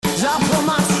I put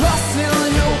my trust in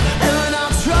you, and I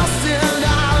trust in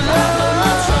our love. I put my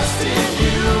trust in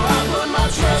you, I put my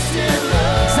trust in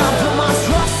love. I put my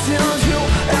trust in you,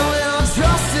 and I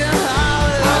trust in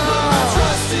our love. I put my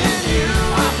trust in you,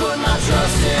 I put my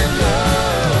trust in love.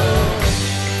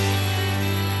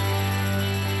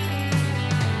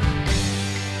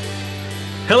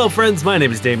 Hello, friends. My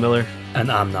name is Dave Miller.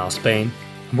 And I'm Niall Spain.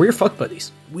 And we're your fuck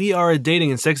buddies. We are a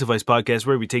dating and sex advice podcast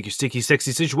where we take your sticky,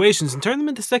 sexy situations and turn them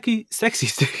into sexy,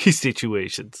 sticky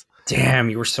situations. Damn,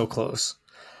 you were so close.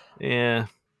 Yeah.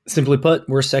 Simply put,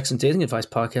 we're a sex and dating advice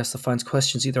podcast that finds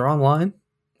questions either online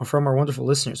or from our wonderful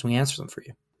listeners, and we answer them for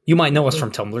you. You might know us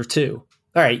from Tumblr, too.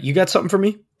 All right, you got something for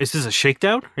me? Is this a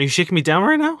shakedown? Are you shaking me down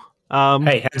right now?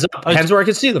 Hey, hands up. Hands where I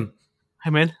can see them. Hey,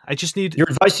 man, I just need... Your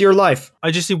advice to your life.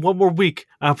 I just need one more week.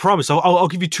 I promise. I'll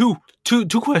give you two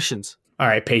questions. All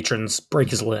right, patrons,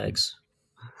 break his legs.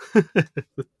 There's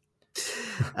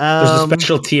a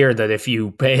special tier that if you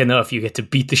pay enough, you get to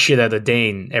beat the shit out of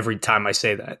Dane every time I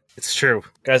say that. It's true.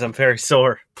 Guys, I'm very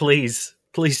sore. Please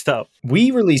stop.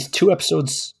 We released 2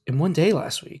 episodes in one day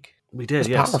last week. We did,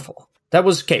 That's powerful. That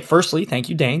was, okay, firstly, thank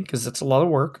you, Dane, because that's a lot of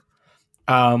work.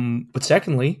 But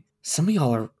secondly, some of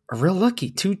y'all are real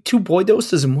lucky. Two boy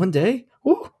doses in one day?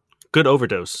 Woo. Good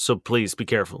overdose, so please be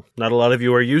careful. Not a lot of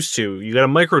you are used to. You got a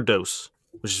microdose,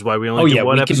 which is why we only do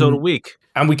one episode a week.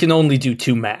 And we can only do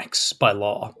 2 max by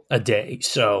law a day.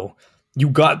 So you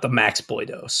got the max boy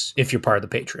dose if you're part of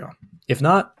the Patreon. If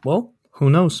not, well, who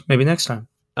knows? Maybe next time.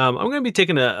 I'm going to be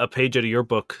taking a page out of your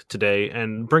book today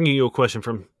and bringing you a question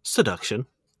from Seduction.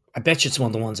 I bet you it's one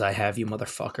of the ones I have, you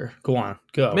motherfucker. Go on,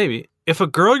 go. Maybe. If a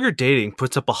girl you're dating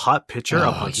puts up a hot picture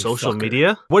up on social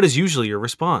media, what is usually your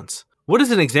response? What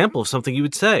is an example of something you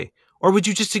would say? Or would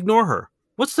you just ignore her?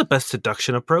 What's the best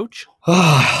seduction approach?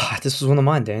 This was one of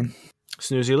mine, Dane.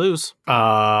 Snooze, you lose.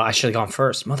 I should have gone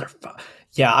first. Motherfucker.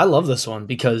 Yeah, I love this one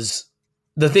because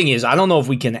the thing is, I don't know if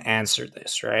we can answer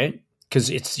this, right? Because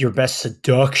it's your best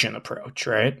seduction approach,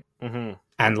 right? Mm-hmm.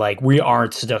 And like, we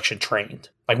aren't seduction trained.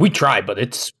 Like, we try, but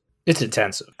it's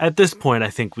intensive. At this point, I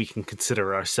think we can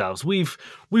consider ourselves. We've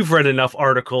read enough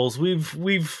articles.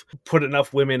 We've put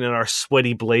enough women in our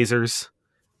sweaty blazers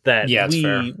that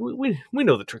we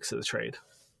know the tricks of the trade.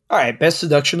 All right, best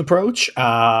seduction approach.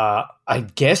 I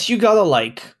guess you gotta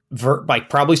like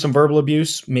probably some verbal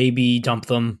abuse. Maybe dump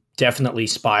them. Definitely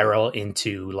spiral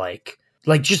into like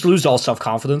just lose all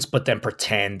self-confidence, but then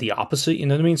pretend the opposite. You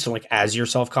know what I mean? So like as your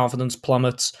self-confidence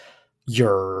plummets,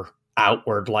 your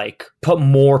outward like put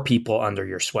more people under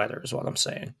your sweater is what I'm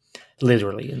saying.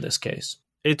 Literally in this case.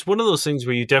 It's one of those things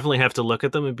where you definitely have to look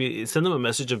at them and send them a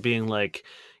message of being like,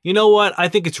 you know what? I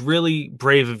think it's really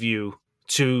brave of you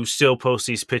to still post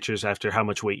these pictures after how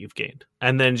much weight you've gained.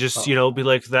 And then just, be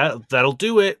like, that'll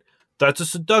do it. That's a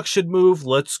seduction move.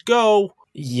 Let's go.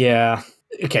 Yeah.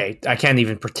 Okay. I can't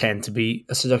even pretend to be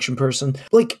a seduction person.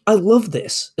 Like, I love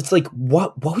this. It's like,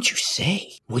 what would you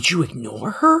say? Would you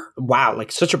ignore her? Wow.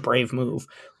 Like such a brave move.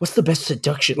 What's the best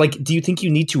seduction? Like, do you think you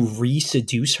need to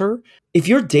re-seduce her? If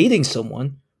you're dating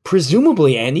someone,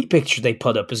 presumably any picture they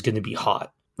put up is going to be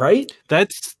hot. Right?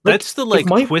 That's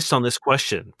the twist on this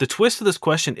question. The twist of this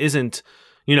question isn't,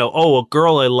 a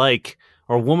girl I like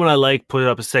or a woman I like put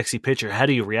up a sexy picture. How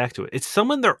do you react to it? It's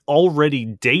someone they're already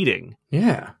dating.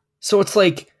 Yeah. So it's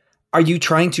like, are you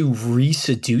trying to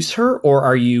re-seduce her, or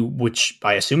are you, which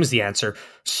I assume is the answer,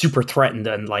 super threatened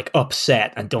and like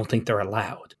upset and don't think they're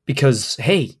allowed? Because,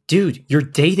 hey, dude, you're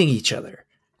dating each other.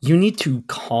 You need to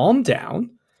calm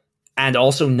down and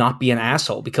also not be an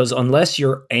asshole, because unless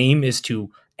your aim is to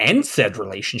end said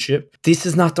relationship, this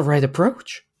is not the right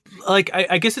approach. Like,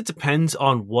 I guess it depends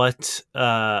on what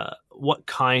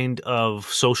kind of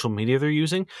social media they're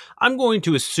using. I'm going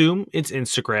to assume it's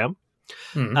Instagram.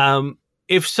 Mm-hmm.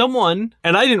 If someone,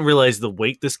 and I didn't realize the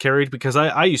weight this carried, because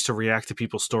I used to react to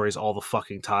people's stories all the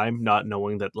fucking time, not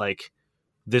knowing that like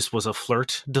this was a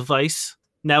flirt device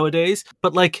nowadays.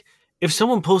 But like, if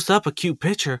someone posts up a cute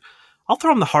picture, I'll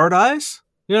throw them the hard eyes.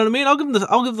 You know what I mean?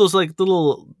 I'll give those like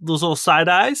those little side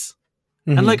eyes.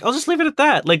 Mm-hmm. And like, I'll just leave it at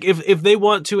that. Like if they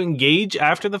want to engage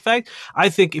after the fact, I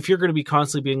think if you're going to be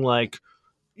constantly being like,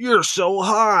 you're so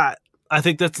hot, I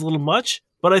think that's a little much.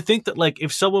 But I think that like,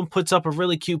 if someone puts up a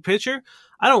really cute picture,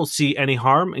 I don't see any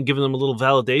harm in giving them a little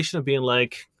validation of being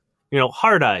like,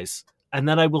 hard eyes. And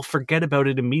then I will forget about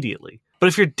it immediately. But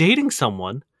if you're dating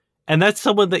someone and that's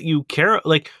someone that you care,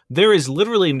 like there is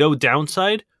literally no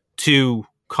downside to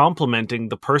complimenting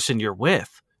the person you're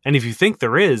with. And if you think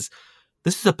there is,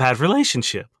 this is a bad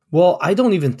relationship. Well, I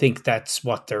don't even think that's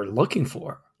what they're looking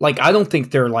for. Like, I don't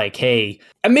think they're like, hey,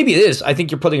 and maybe it is. I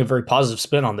think you're putting a very positive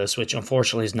spin on this, which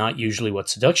unfortunately is not usually what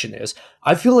seduction is.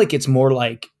 I feel like it's more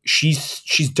like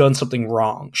she's done something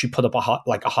wrong. She put up a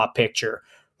hot picture.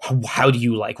 How do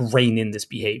you like rein in this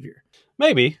behavior?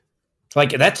 Maybe. Like,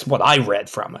 that's what I read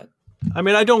from it. I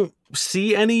mean, I don't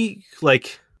see any,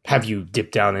 like... Have you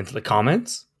dipped down into the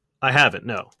comments? I haven't,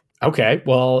 no. Okay,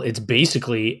 well, it's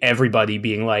basically everybody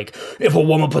being like, if a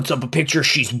woman puts up a picture,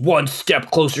 she's one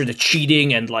step closer to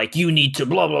cheating, and like, you need to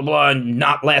blah, blah, blah, and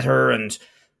not let her, and,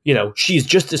 you know, she's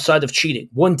just this side of cheating.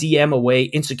 One DM away,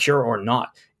 insecure or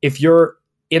not. If you're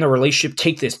in a relationship,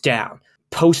 take this down.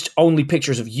 Post only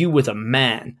pictures of you with a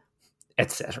man,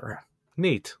 etc.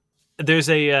 Neat. There's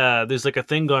like a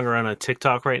thing going around on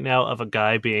TikTok right now of a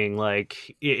guy being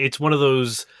like, it's one of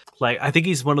those, like, I think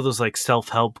he's one of those like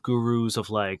self-help gurus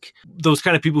of like those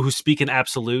kind of people who speak in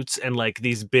absolutes and like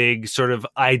these big sort of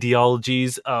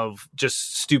ideologies of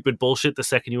just stupid bullshit the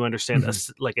second you understand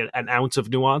an ounce of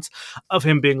nuance of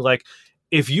him being like,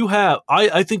 if you have,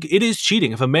 I think it is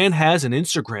cheating. If a man has an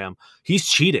Instagram, he's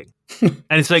cheating. And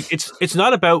it's like, it's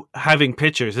not about having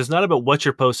pictures. It's not about what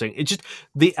you're posting. It's just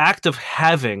the act of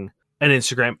having an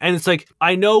Instagram. And it's like,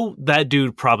 I know that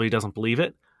dude probably doesn't believe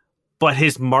it, but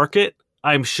his market,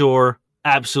 I'm sure,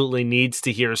 absolutely needs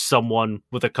to hear someone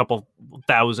with a couple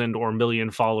thousand or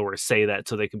million followers say that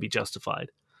so they can be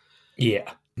justified.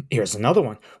 Yeah. Here's another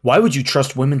one. Why would you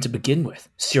trust women to begin with?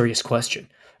 Serious question.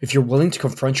 If you're willing to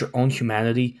confront your own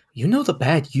humanity, you know the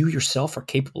bad you yourself are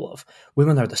capable of.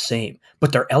 Women are the same,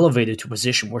 but they're elevated to a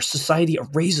position where society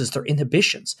erases their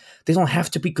inhibitions. They don't have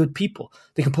to be good people.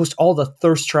 They can post all the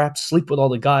thirst traps, sleep with all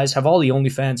the guys, have all the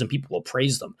OnlyFans, and people will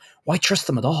praise them. Why trust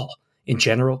them at all? In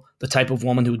general, the type of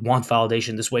woman who would want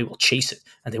validation this way will chase it,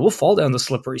 and they will fall down the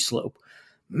slippery slope.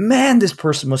 Man, this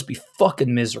person must be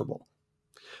fucking miserable.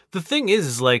 The thing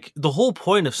is like, the whole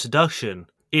point of seduction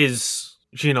is,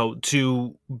 you know,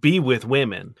 to be with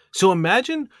women. So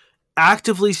imagine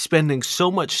actively spending so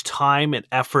much time and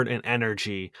effort and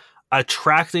energy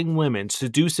attracting women,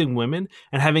 seducing women,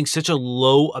 and having such a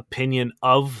low opinion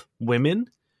of women.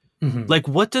 Mm-hmm. Like,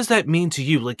 what does that mean to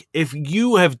you? Like, if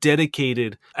you have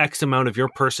dedicated X amount of your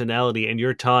personality and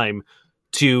your time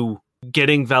to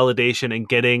getting validation and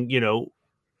getting, you know,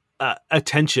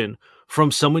 attention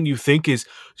from someone you think is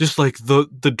just like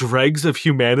the dregs of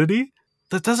humanity,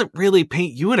 that doesn't really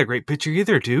paint you in a great picture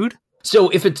either, dude. So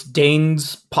if it's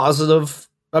Dane's positive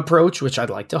approach, which I'd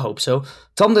like to hope so,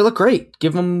 tell them they look great.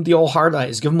 Give them the old hard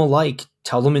eyes. Give them a like.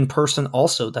 Tell them in person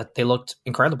also that they looked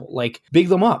incredible. Like, big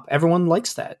them up. Everyone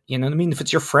likes that. You know what I mean? If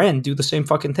it's your friend, do the same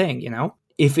fucking thing, you know?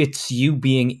 If it's you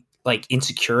being, like,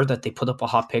 insecure that they put up a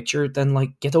hot picture, then,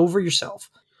 like, get over yourself.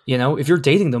 You know? If you're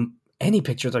dating them, any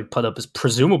picture they put up is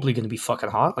presumably going to be fucking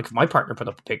hot. Like, if my partner put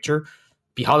up a picture,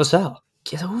 be hot as hell.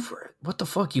 Get over it. What the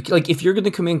fuck? You like, if you're going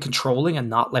to come in controlling and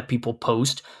not let people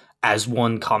post, as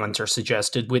one commenter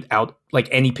suggested, without like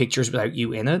any pictures without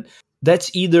you in it,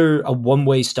 that's either a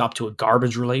one-way stop to a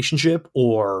garbage relationship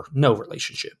or no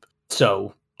relationship.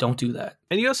 So don't do that.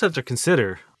 And you also have to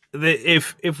consider that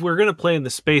if we're going to play in the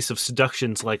space of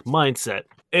seduction's like mindset,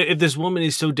 if this woman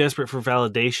is so desperate for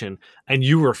validation and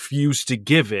you refuse to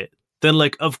give it, then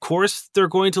like, of course they're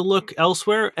going to look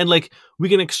elsewhere. And like, we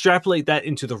can extrapolate that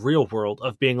into the real world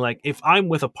of being like, if I'm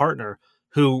with a partner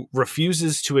who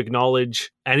refuses to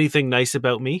acknowledge anything nice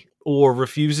about me, or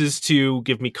refuses to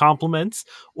give me compliments,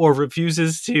 or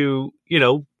refuses to, you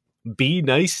know, be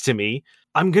nice to me,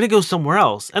 I'm going to go somewhere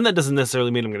else. And that doesn't necessarily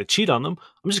mean I'm going to cheat on them.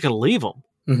 I'm just going to leave them.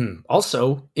 Mm-hmm.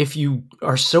 Also, if you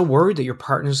are so worried that your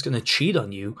partner's going to cheat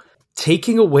on you,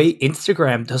 taking away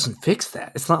Instagram doesn't fix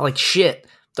that. It's not like, shit,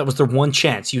 that was their one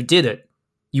chance. You did it.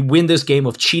 You win this game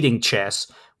of cheating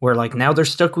chess where like now they're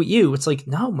stuck with you. It's like,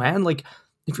 no, man, like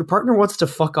if your partner wants to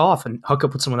fuck off and hook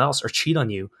up with someone else or cheat on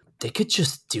you, they could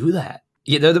just do that.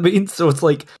 You know what I mean? So it's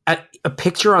like a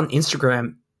picture on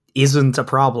Instagram isn't a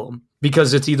problem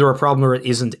because it's either a problem or it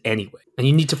isn't anyway. And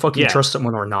you need to fucking trust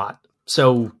someone or not.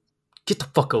 So get the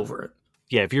fuck over it.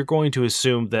 Yeah, if you're going to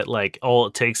assume that like all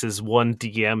it takes is one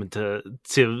DM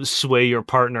to sway your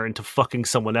partner into fucking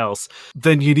someone else,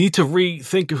 then you need to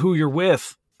rethink who you're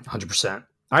with. 100%.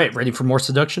 All right, ready for more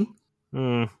seduction?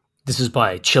 This is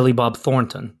by Chili Bob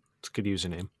Thornton. It's a good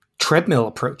username. Treadmill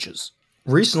approaches.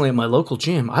 Recently at my local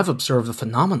gym, I've observed a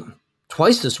phenomenon.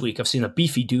 Twice this week, I've seen a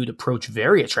beefy dude approach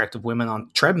very attractive women on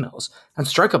treadmills and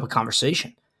strike up a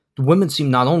conversation. The women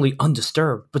seem not only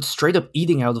undisturbed, but straight up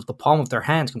eating out of the palm of their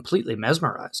hand, completely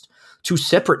mesmerized. Two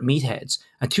separate meatheads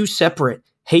and two separate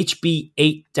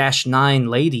HB8-9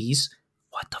 ladies.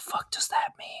 What the fuck does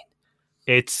that mean?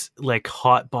 It's like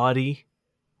hot body.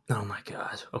 Oh my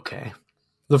god. Okay.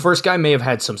 The first guy may have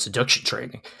had some seduction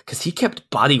training, because he kept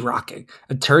body rocking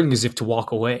and turning as if to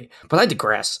walk away. But I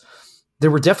digress. They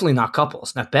were definitely not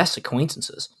couples, and at best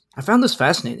acquaintances. I found this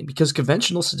fascinating because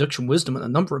conventional seduction wisdom and a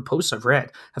number of posts I've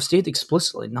read have stated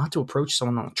explicitly not to approach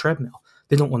someone on a treadmill.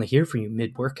 They don't want to hear from you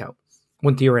mid-workout.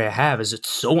 One theory I have is it's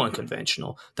so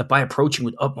unconventional that by approaching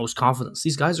with utmost confidence,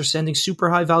 these guys are sending super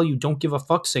high value don't give a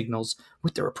fuck signals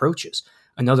with their approaches.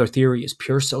 Another theory is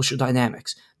pure social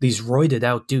dynamics. These roided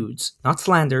out dudes, not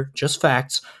slander, just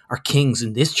facts, are kings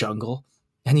in this jungle.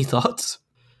 Any thoughts?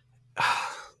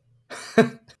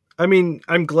 I mean,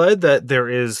 I'm glad that there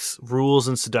is rules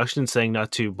in seduction saying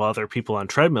not to bother people on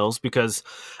treadmills, because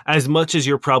as much as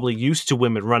you're probably used to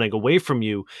women running away from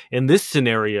you, in this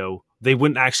scenario, they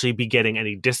wouldn't actually be getting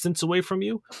any distance away from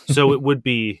you. So it would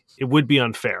be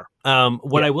unfair.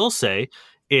 What I will say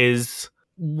is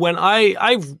when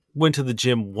I went to the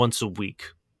gym once a week,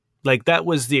 like that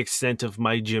was the extent of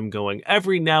my gym going.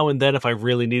 Every now and then, if I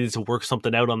really needed to work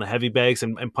something out on the heavy bags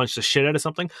and punch the shit out of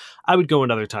something, I would go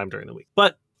another time during the week.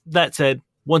 But that said,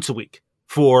 once a week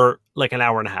for like an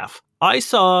hour and a half. I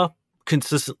saw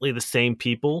consistently the same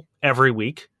people every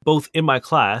week, both in my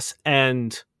class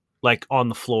and like on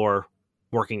the floor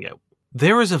working out.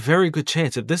 There is a very good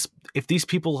chance if these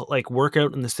people like work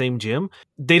out in the same gym,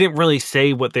 they didn't really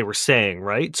say what they were saying,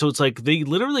 right? So it's like they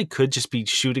literally could just be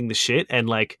shooting the shit and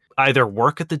like either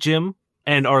work at the gym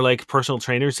and are like personal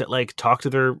trainers that like talk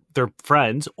to their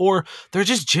friends, or they're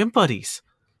just gym buddies.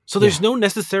 So there's no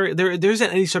necessary, there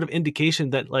isn't any sort of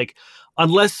indication that like,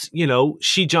 unless, you know,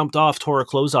 she jumped off, tore her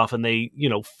clothes off and they, you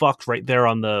know, fucked right there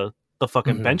on the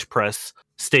fucking bench press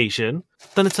station,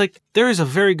 then it's like, there is a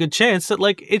very good chance that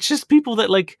like, it's just people that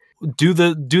like do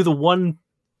the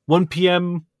 1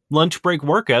 p.m. lunch break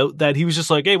workout that he was just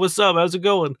like, hey, what's up? How's it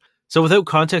going? So without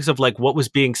context of like what was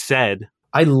being said.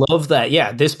 I love that.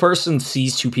 Yeah. This person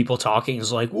sees two people talking and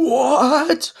is like,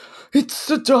 what? It's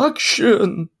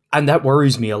seduction. And that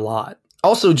worries me a lot.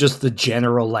 Also, just the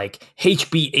general, like,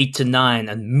 HB 8 to 9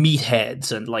 and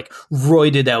meatheads and, like,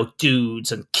 roided out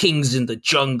dudes and kings in the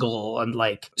jungle and,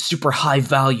 like, super high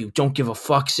value, don't give a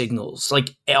fuck signals.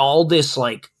 Like, all this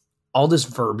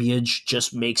verbiage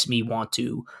just makes me want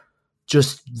to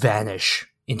just vanish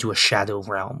into a shadow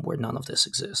realm where none of this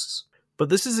exists. But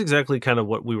this is exactly kind of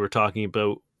what we were talking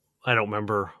about. I don't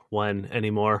remember when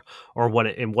anymore or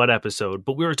in what episode,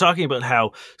 but we were talking about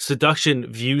how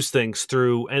seduction views things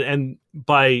through, and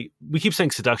we keep saying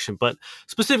seduction, but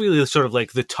specifically the sort of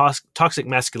like the toxic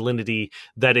masculinity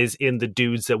that is in the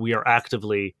dudes that we are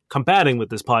actively combating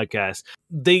with this podcast.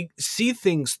 They see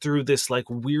things through this like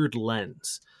weird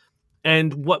lens,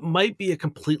 and what might be a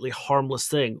completely harmless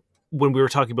thing when we were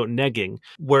talking about negging,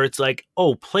 where it's like,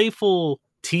 oh, playful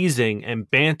teasing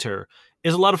and banter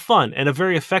is a lot of fun and a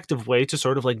very effective way to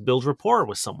sort of like build rapport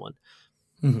with someone.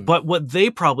 Mm-hmm. But what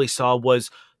they probably saw was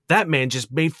that man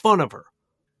just made fun of her.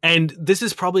 And this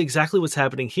is probably exactly what's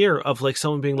happening here, of like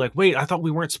someone being like, wait, I thought we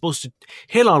weren't supposed to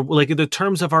hit on, like, in the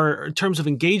terms of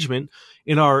engagement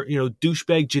in our, you know,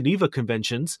 douchebag Geneva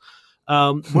conventions.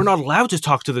 We're not allowed to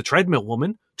talk to the treadmill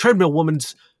woman. Treadmill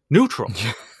woman's neutral.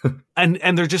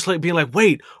 and they're just like being like,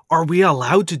 wait, are we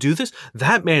allowed to do this?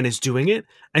 That man is doing it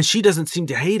and she doesn't seem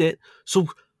to hate it. So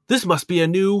this must be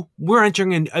we're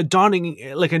entering a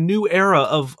dawning, like a new era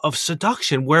of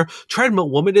seduction where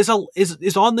treadmill woman is on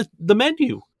the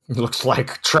menu. It looks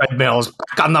like treadmills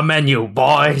back on the menu,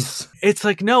 boys. It's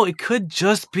like, no, it could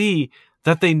just be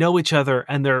that they know each other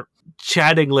and they're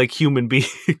chatting like human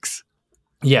beings.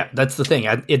 Yeah, that's the thing.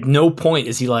 At no point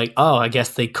is he like, oh, I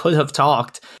guess they could have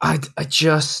talked. I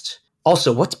just...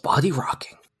 Also, what's body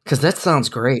rocking? Because that sounds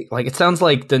great. Like, it sounds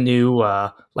like the new,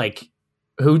 like,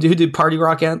 who did Party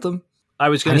Rock Anthem? I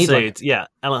was going to say, like,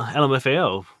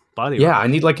 LMFAO, body rock. Yeah, I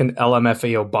need like an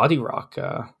LMFAO body rock.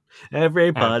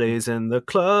 Everybody's in the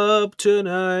club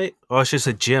tonight. Oh, I should have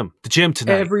said gym. The gym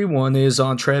tonight. Everyone is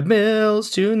on treadmills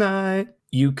tonight.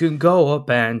 You can go up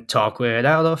and talk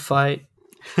without a fight.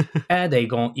 And they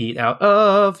gon' eat out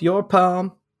of your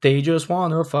palm. They just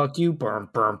wanna fuck you, burn,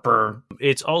 burn, burn.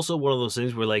 It's also one of those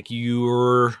things where like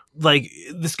you're like,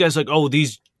 this guy's like, oh,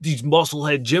 these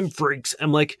musclehead gym freaks.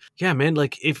 I'm like, yeah, man,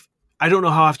 like if I don't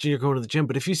know how often you're going to the gym,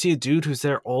 but if you see a dude who's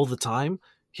there all the time,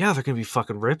 yeah, they're gonna be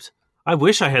fucking ripped. I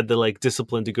wish I had the like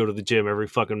discipline to go to the gym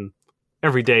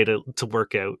every day to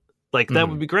work out. Like that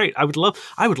would be great. I would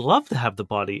love to have the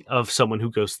body of someone who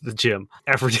goes to the gym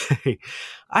every day.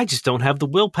 I just don't have the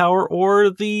willpower or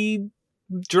the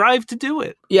drive to do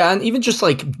it. Yeah, and even just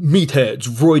like meatheads,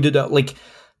 roided out, like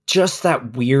just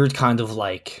that weird kind of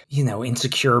like,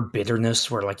 insecure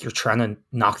bitterness where like you're trying to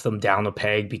knock them down a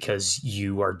peg because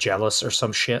you are jealous or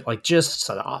some shit. Like, just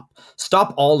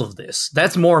stop all of this.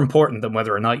 That's more important than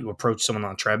whether or not you approach someone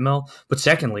on a treadmill. But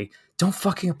secondly, don't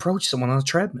fucking approach someone on a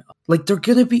treadmill. Like, they're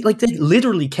gonna be like, they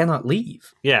literally cannot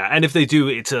leave. Yeah, and if they do,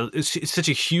 it's such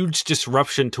a huge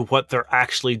disruption to what they're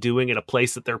actually doing in a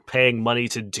place that they're paying money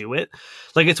to do it.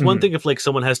 Like, it's one thing if like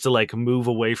someone has to like move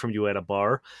away from you at a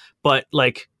bar, but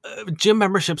like gym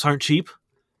memberships aren't cheap,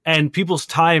 and people's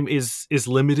time is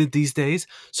limited these days.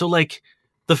 So like,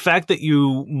 the fact that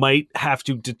you might have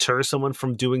to deter someone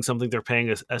from doing something they're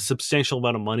paying a substantial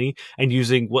amount of money and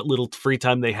using what little free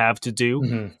time they have to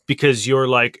do because you're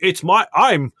like,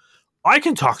 I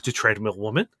can talk to treadmill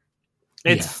woman.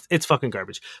 It's fucking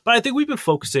garbage. But I think we've been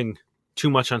focusing too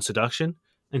much on seduction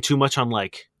and too much on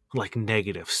like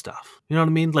negative stuff. You know what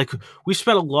I mean? Like, we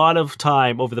spent a lot of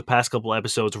time over the past couple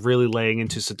episodes really laying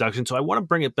into seduction. So I want to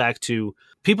bring it back to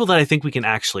people that I think we can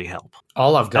actually help.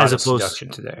 All I've got is seduction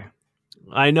today.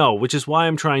 I know, which is why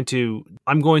I'm going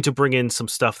to bring in some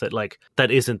stuff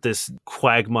that isn't this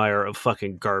quagmire of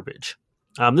fucking garbage.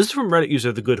 This is from Reddit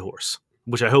user The Good Horse,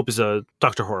 which I hope is a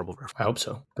Dr. Horrible reference. I hope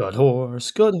so. Good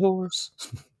horse, good horse.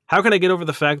 How can I get over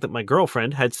the fact that my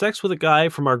girlfriend had sex with a guy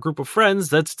from our group of friends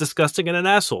that's disgusting and an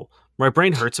asshole? My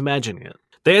brain hurts imagining it.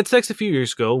 They had sex a few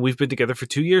years ago. We've been together for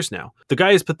 2 years now. The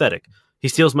guy is pathetic. He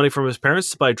steals money from his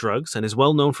parents to buy drugs and is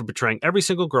well known for betraying every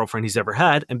single girlfriend he's ever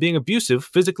had and being abusive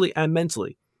physically and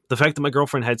mentally. The fact that my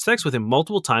girlfriend had sex with him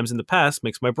multiple times in the past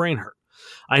makes my brain hurt.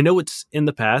 I know it's in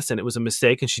the past and it was a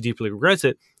mistake and she deeply regrets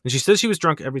it, and she says she was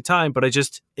drunk every time, but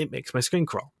it makes my skin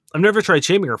crawl. I've never tried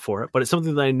shaming her for it, but it's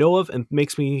something that I know of and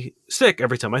makes me sick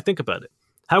every time I think about it.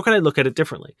 How can I look at it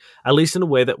differently? At least in a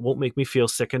way that won't make me feel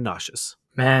sick and nauseous.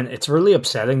 Man, it's really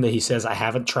upsetting that he says I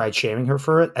haven't tried shaming her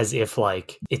for it, as if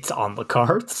like it's on the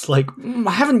cards. Like,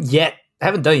 I haven't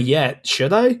done it yet.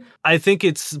 Should I? I think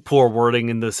it's poor wording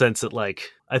in the sense that like,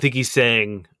 I think he's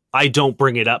saying I don't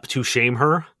bring it up to shame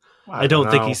her. I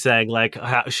don't think he's saying like,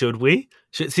 should we?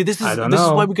 See, this is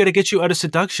why we got to get you out of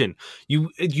seduction.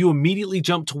 You immediately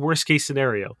jump to worst case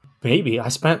scenario. Maybe I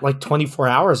spent like 24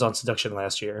 hours on seduction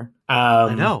last year.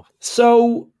 I know.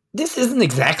 So this isn't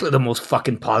exactly the most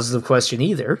fucking positive question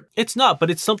either. It's not, but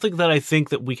it's something that I think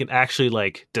that we can actually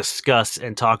like discuss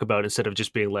and talk about instead of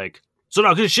just being like, so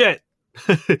not good shit.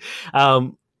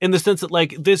 In the sense that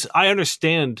like this, I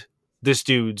understand this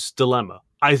dude's dilemma.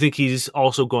 I think he's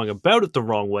also going about it the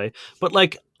wrong way, but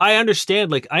like, I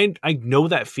understand, like, I know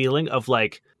that feeling of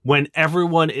like when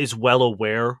everyone is well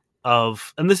aware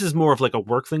of, and this is more of like a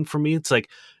work thing for me. It's like,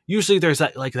 usually there's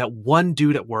that one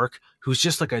dude at work who's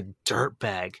just like a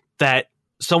dirtbag that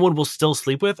someone will still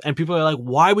sleep with, and people are like,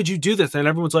 why would you do this? And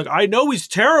everyone's like, I know he's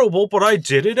terrible, but I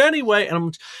did it anyway.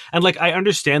 And like, I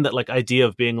understand that like idea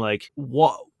of being like,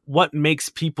 what makes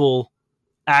people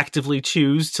actively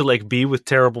choose to like be with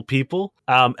terrible people,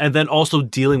 and then also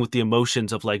dealing with the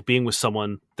emotions of like being with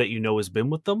someone that you know has been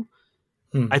with them,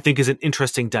 I think is an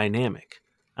interesting dynamic,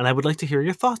 and I would like to hear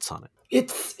your thoughts on it.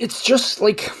 It's just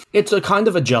like, it's a kind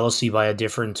of a jealousy by a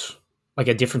different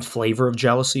flavor of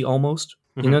jealousy almost.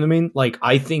 You know what I mean? Like,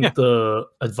 I think the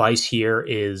advice here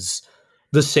is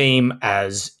the same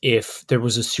as if there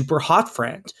was a super hot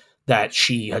friend that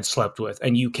she had slept with,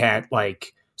 and you can't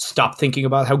like stop thinking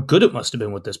about how good it must have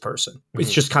been with this person.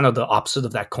 It's just kind of the opposite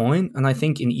of that coin. And I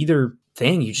think in either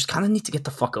thing, you just kind of need to get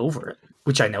the fuck over it,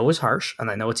 which I know is harsh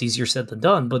and I know it's easier said than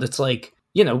done, but it's like,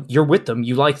 you're with them,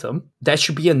 you like them. That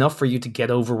should be enough for you to get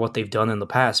over what they've done in the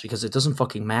past, because it doesn't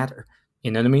fucking matter.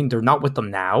 You know what I mean? They're not with them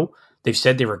now. They've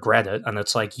said they regret it. And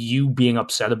it's like, you being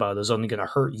upset about it is only going to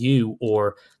hurt you.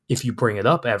 Or if you bring it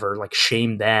up ever, like,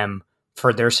 shame them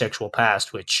for their sexual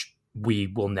past, which we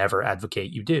will never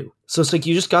advocate you do. So it's like,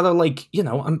 you just gotta like,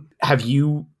 have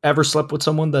you ever slept with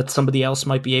someone that somebody else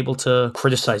might be able to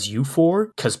criticize you for?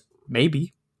 Because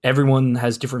maybe everyone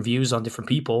has different views on different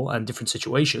people and different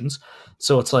situations.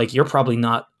 So it's like, you're probably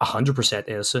not 100%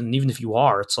 innocent. And even if you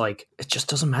are, it's like, it just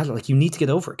doesn't matter. Like, you need to get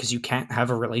over it, because you can't have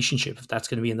a relationship if that's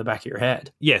going to be in the back of your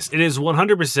head. Yes, it is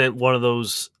 100% one of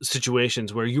those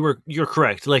situations where you're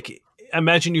correct. Like,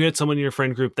 imagine you had someone in your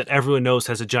friend group that everyone knows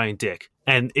has a giant dick.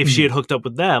 And if she had hooked up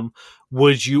with them,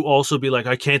 would you also be like,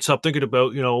 I can't stop thinking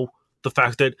about, the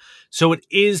fact that, so it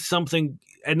is something,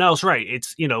 and Niall's right.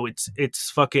 It's,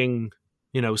 it's fucking,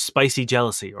 spicy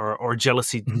jealousy or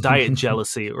jealousy, diet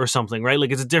jealousy or something, right?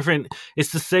 Like, it's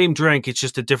the same drink. It's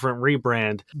just a different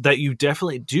rebrand that you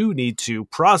definitely do need to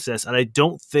process. And I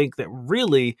don't think that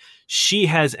really she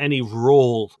has any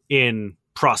role in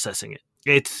processing it.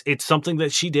 It's something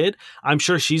that she did. I'm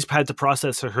sure she's had to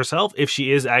process it herself. If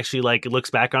she is actually like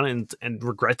looks back on it and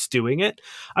regrets doing it,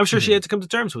 I'm sure she had to come to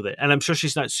terms with it. And I'm sure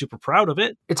she's not super proud of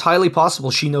it. It's highly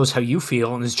possible she knows how you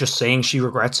feel and is just saying she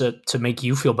regrets it to make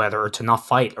you feel better or to not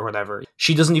fight or whatever.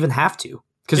 She doesn't even have to.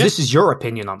 Because this is your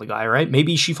opinion on the guy, right?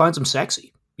 Maybe she finds him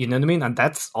sexy. You know what I mean? And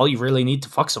that's all you really need to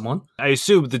fuck someone. I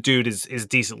assume the dude is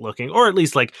decent looking, or at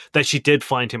least like that she did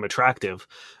find him attractive.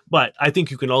 But I think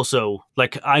you can also,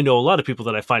 like, I know a lot of people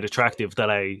that I find attractive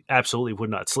that I absolutely would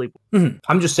not sleep with. Mm-hmm.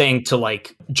 I'm just saying to,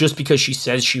 like, just because she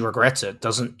says she regrets it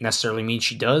doesn't necessarily mean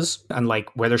she does. And,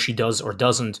 like, whether she does or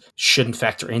doesn't shouldn't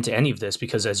factor into any of this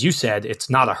because, as you said, it's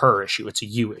not a her issue, it's a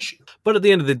you issue. But at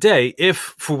the end of the day,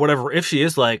 if she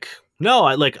is like, no,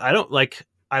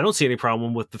 I don't see any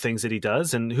problem with the things that he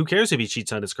does, and who cares if he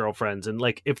cheats on his girlfriends? And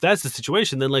like, if that's the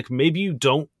situation, then like maybe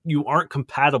you aren't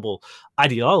compatible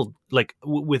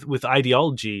with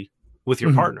ideology with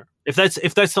your partner. If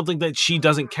that's something that she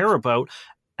doesn't care about,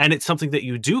 and it's something that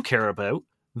you do care about,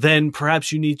 then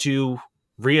perhaps you need to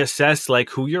reassess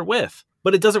like who you're with.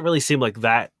 But it doesn't really seem like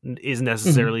that is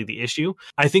necessarily the issue.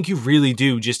 I think you really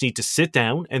do just need to sit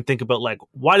down and think about like,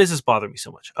 why does this bother me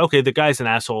so much? Okay, the guy's an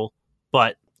asshole,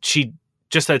 but she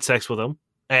just had sex with him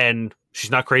and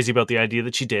she's not crazy about the idea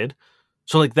that she did.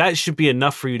 So like that should be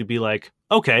enough for you to be like,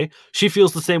 okay, she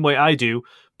feels the same way I do,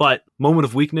 but moment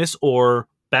of weakness or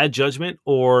bad judgment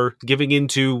or giving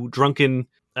into drunken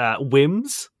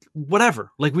whims,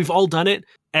 whatever. Like we've all done it.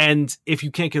 And if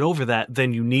you can't get over that,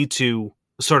 then you need to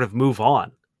sort of move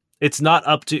on. It's not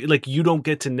up to, like, you don't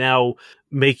get to now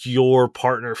make your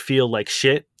partner feel like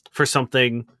shit for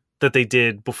something that they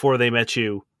did before they met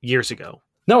you years ago.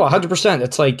 No, 100%.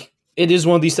 It's like, it is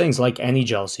one of these things like any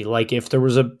jealousy. Like if there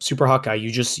was a super hot guy,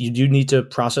 you do need to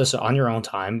process it on your own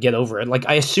time, get over it. Like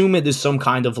I assume it is some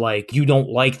kind of like, you don't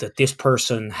like that this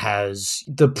person has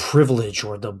the privilege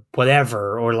or the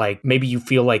whatever, or like maybe you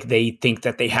feel like they think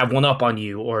that they have one up on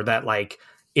you, or that like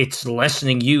it's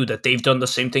lessening you that they've done the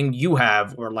same thing you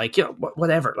have, or like, you know,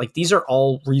 whatever. Like these are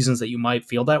all reasons that you might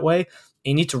feel that way.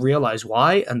 You need to realize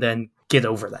why and then get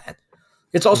over that.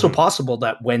 It's also possible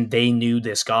that when they knew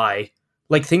this guy,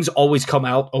 like things always come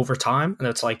out over time and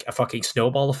it's like a fucking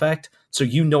snowball effect. So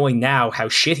you knowing now how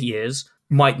shit he is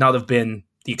might not have been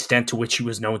the extent to which he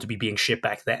was known to be being shit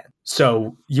back then.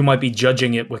 So you might be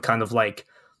judging it with kind of like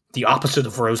the opposite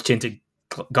of rose-tinted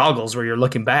goggles, where you're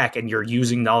looking back and you're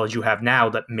using knowledge you have now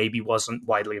that maybe wasn't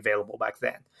widely available back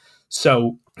then.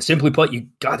 So simply put, you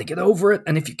got to get over it.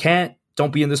 And if you can't,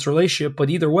 don't be in this relationship. But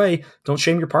either way, don't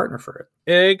shame your partner for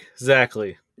it.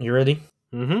 Exactly. You ready?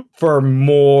 Mm-hmm. For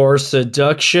more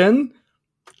seduction?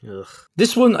 Ugh.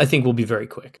 This one I think will be very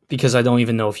quick because I don't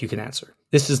even know if you can answer.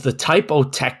 This is the typo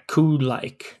taku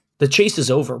like. The chase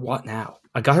is over. What now?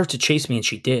 I got her to chase me and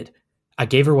she did. I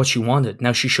gave her what she wanted.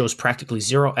 Now she shows practically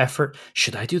zero effort.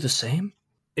 Should I do the same?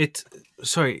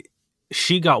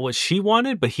 She got what she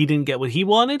wanted, but he didn't get what he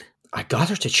wanted? I got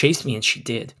her to chase me and she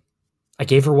did. I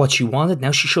gave her what she wanted.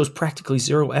 Now she shows practically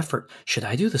zero effort. Should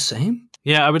I do the same?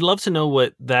 Yeah, I would love to know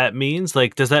what that means.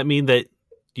 Like, does that mean that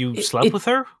you slept with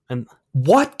her? And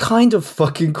what kind of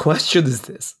fucking question is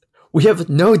this? We have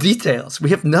no details.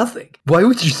 We have nothing. Why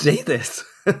would you say this?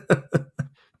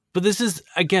 But this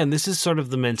is sort of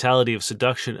the mentality of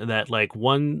seduction, that like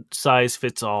one size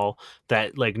fits all,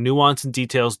 that like nuance and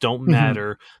details don't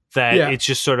matter, that it's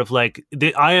just sort of like,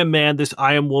 I am man,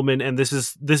 I am woman, and this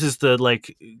is the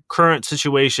like current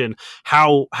situation.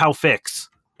 How fix?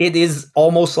 It is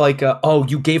almost like,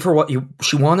 you gave her what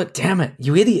she wanted? Damn it,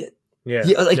 you idiot. Yeah,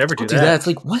 like, never do that. It's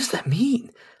like, what does that mean?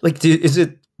 Like, is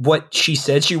it what she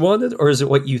said she wanted, or is it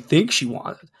what you think she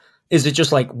wanted? Is it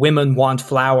just like women want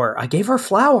flour? I gave her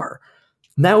flour.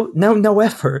 Now, no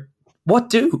effort. What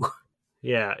do?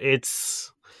 Yeah,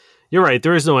 you're right.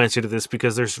 There is no answer to this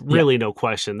because there's really no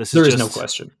question. There is no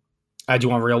question. Do you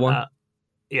want a real one?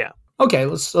 Yeah. Okay,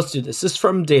 let's do this. This is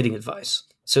from dating advice,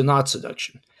 so not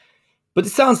seduction, but it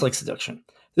sounds like seduction.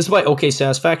 This is by OK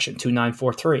Satisfaction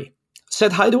 2943.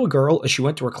 Said hi to a girl as she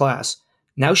went to her class.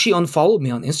 Now she unfollowed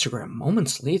me on Instagram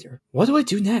moments later. What do I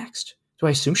do next? Do I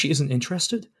assume she isn't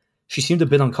interested? She seemed a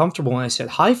bit uncomfortable when I said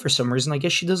hi for some reason. I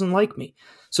guess she doesn't like me.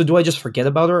 So do I just forget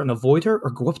about her and avoid her,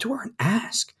 or go up to her and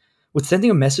ask? Would sending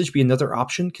a message be another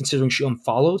option, considering she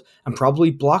unfollowed and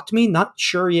probably blocked me? Not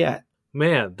sure yet.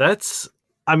 Man,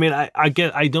 I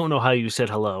don't know how you said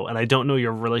hello, and I don't know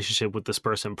your relationship with this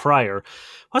person prior.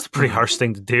 That's a pretty harsh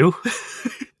thing to do.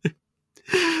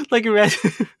 Like,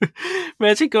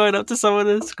 imagine going up to someone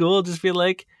in school and just being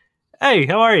like, hey,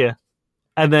 how are you?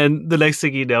 And then the next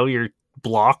thing you know, you're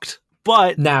blocked.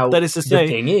 But now, that is to say,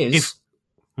 the thing is,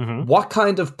 what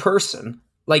kind of person,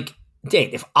 like,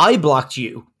 Dave, if I blocked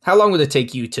you, how long would it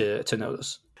take you to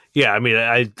notice? Yeah, I mean,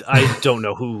 I don't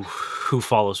know who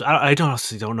follows. I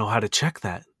honestly don't know how to check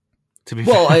that. To be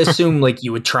Well, fair. I assume like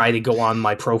you would try to go on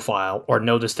my profile or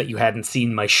notice that you hadn't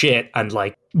seen my shit and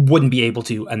like wouldn't be able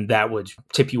to, and that would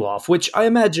tip you off. Which I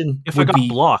imagine If I would got be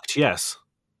blocked, yes,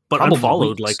 but probably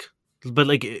unfollowed, weeks.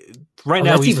 right Oh,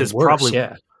 now that's he even says worse. probably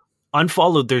Yeah.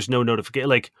 unfollowed. There's no notification.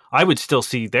 Like I would still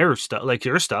see their stuff, like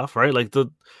your stuff, right? Like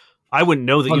I wouldn't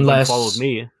know that you've Unless- unfollowed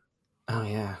me. Oh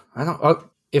yeah. I don't.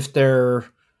 If they're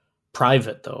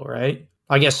private though, right?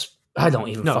 I guess I don't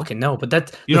even No. fucking know. But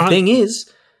that You the don't thing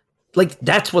is, like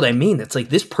that's what I mean. It's like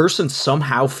this person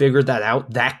somehow figured that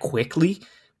out that quickly,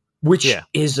 which Yeah.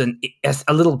 is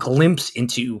a little glimpse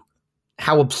into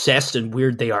how obsessed and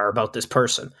weird they are about this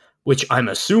person, which I'm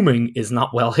assuming is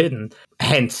not well hidden.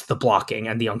 Hence the blocking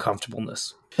and the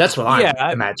uncomfortableness. That's what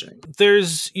I'm imagining.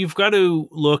 You've got to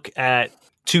look at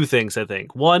two things, I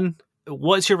think. One,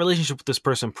 what's your relationship with this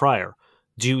person prior?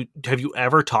 Have you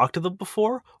ever talked to them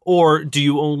before, or do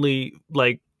you only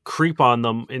like creep on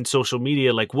them in social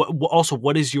media? Like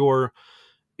what is your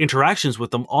interactions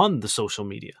with them on the social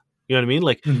media? You know what I mean?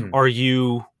 Like, Mhm. are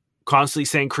you constantly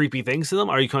saying creepy things to them?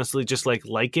 Are you constantly just like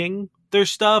liking their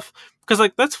stuff? Because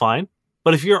like that's fine.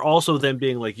 But if you're also then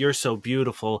being like, you're so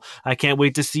beautiful, I can't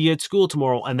wait to see you at school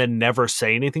tomorrow, and then never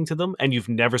say anything to them, and you've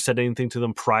never said anything to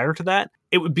them prior to that,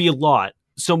 it would be a lot.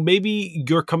 So maybe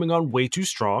you're coming on way too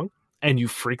strong and you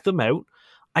freak them out.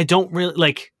 I don't really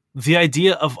like the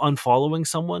idea of unfollowing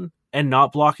someone and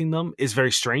not blocking them is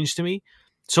very strange to me.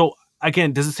 So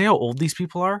again, does it say how old these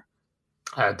people are?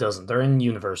 It doesn't. They're in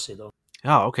university though.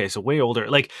 Oh, okay. So way older.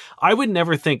 Like I would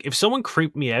never think if someone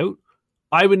creeped me out,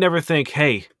 I would never think,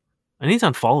 hey, I need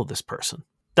to unfollow this person.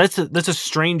 That's a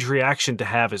strange reaction to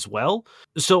have as well.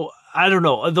 So I don't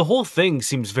know. The whole thing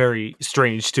seems very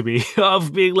strange to me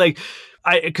of being like,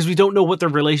 because we don't know what their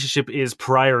relationship is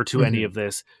prior to any of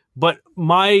this. But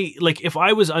if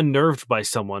I was unnerved by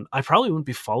someone, I probably wouldn't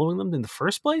be following them in the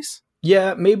first place.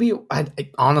 Yeah, maybe.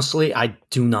 Honestly, I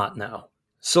do not know.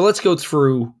 So let's go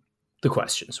through the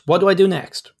questions. What do I do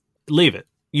next? Leave it.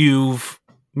 You've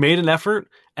made an effort,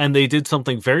 and they did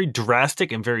something very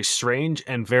drastic and very strange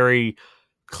and very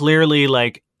clearly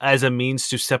like as a means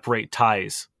to separate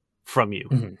ties from you.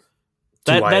 Mhm.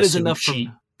 That is enough.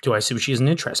 Do I assume she isn't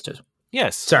interested?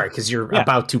 Yes. Sorry, because you're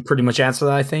about to pretty much answer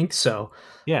that, I think. So,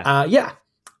 Yeah.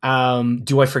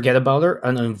 Do I forget about her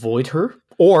and avoid her,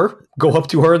 or go up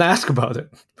to her and ask about it?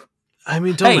 I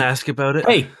mean, don't ask about it.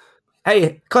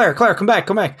 Hey, Claire, come back.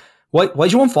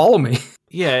 Why'd you unfollow me?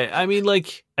 Yeah, I mean,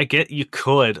 like, I get you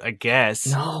could, I guess,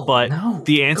 No,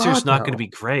 the answer's God, not no. going to be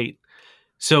great.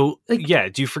 So, Like- yeah,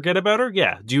 do you forget about her?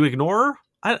 Yeah. Do you ignore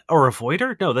her or avoid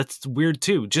her? No, that's weird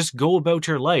too. Just go about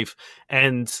your life.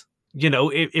 And, you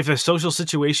know, if a social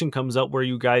situation comes up where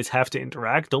you guys have to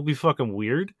interact, don't be fucking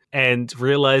weird and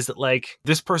realize that, like,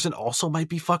 this person also might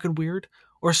be fucking weird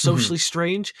or socially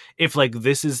strange. If, like,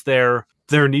 this is their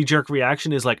knee-jerk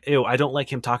reaction is like, ew, I don't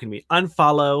like him talking to me.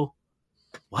 Unfollow.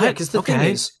 What? Yeah, because the thing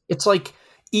is, it's like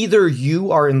either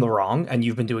you are in the wrong and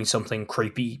you've been doing something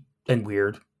creepy and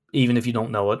weird, even if you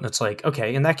don't know it, and it's like,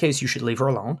 okay, in that case, you should leave her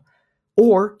alone.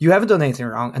 Or you haven't done anything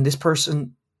wrong and this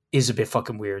person is a bit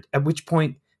fucking weird, at which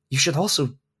point you should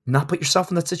also not put yourself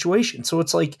in that situation. So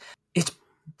it's like, it's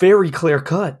very clear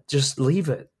cut. Just leave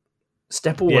it.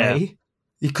 Step away.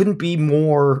 It couldn't be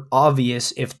more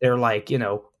obvious if they're like, you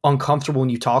know, uncomfortable when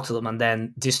you talk to them and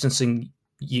then distancing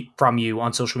from you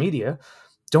on social media.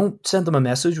 Don't send them a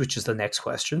message, which is the next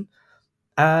question.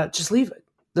 Just leave it.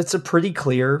 That's a pretty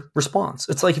clear response.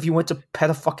 It's like if you went to pet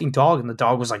a fucking dog and the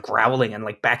dog was like growling and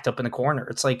like backed up in a corner.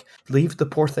 It's like, leave the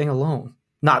poor thing alone.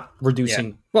 Not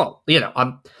reducing. Well, you know,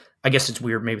 I guess it's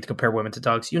weird maybe to compare women to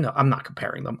dogs. You know, I'm not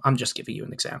comparing them. I'm just giving you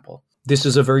an example. This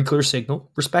is a very clear signal.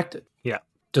 Respect it. Yeah.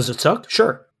 Does it suck?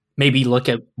 Sure. Maybe look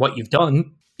at what you've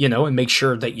done, you know, and make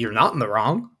sure that you're not in the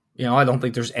wrong. You know, I don't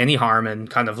think there's any harm in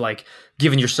kind of like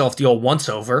giving yourself the old once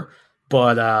over,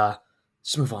 but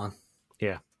just move on.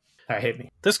 Yeah. Hit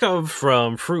me. This comes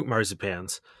from Fruit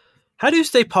Marzipans. How do you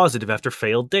stay positive after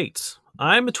failed dates?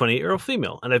 I'm a 28-year-old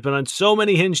female, and I've been on so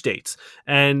many Hinge dates,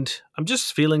 and I'm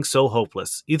just feeling so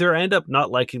hopeless. Either I end up not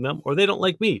liking them, or they don't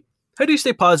like me. How do you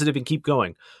stay positive and keep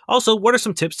going? Also, what are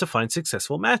some tips to find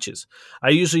successful matches? I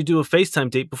usually do a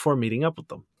FaceTime date before meeting up with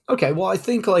them. Okay, well, I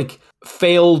think like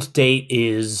failed date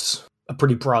is a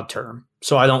pretty broad term.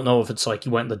 So I don't know if it's like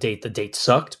you went on the date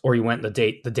sucked, or you went on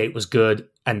the date was good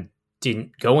and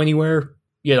didn't go anywhere,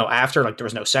 you know, after, like there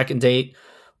was no second date,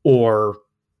 or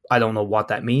I don't know what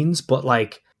that means, but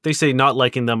like They say not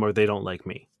liking them or they don't like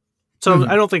me. So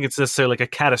I don't think it's necessarily like a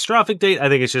catastrophic date. I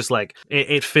think it's just like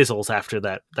it fizzles after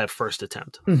that first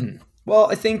attempt.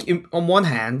 Well, I think on one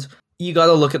hand, you got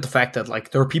to look at the fact that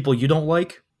like there are people you don't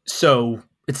like, so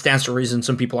it stands to reason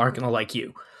some people aren't going to like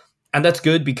you. And that's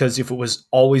good, because if it was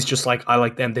always just like I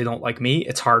like them, they don't like me,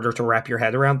 it's harder to wrap your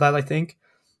head around that, I think.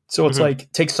 So it's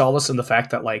like, take solace in the fact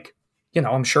that like, you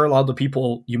know, I'm sure a lot of the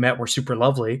people you met were super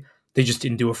lovely. They just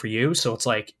didn't do it for you. So it's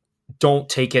like, don't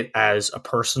take it as a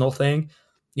personal thing.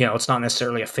 You know, it's not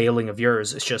necessarily a failing of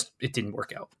yours. It's just, it didn't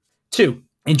work out. 2,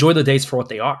 enjoy the dates for what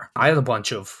they are. I had a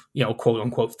bunch of, you know, quote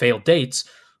unquote failed dates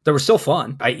that were still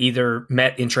fun. I either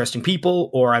met interesting people,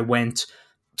 or I went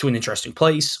to an interesting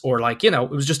place, or like, you know,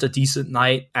 it was just a decent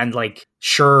night, and like,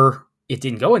 sure, it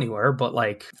didn't go anywhere, but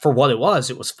like for what it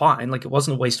was fine. Like, it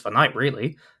wasn't a waste of a night,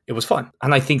 really. It was fun.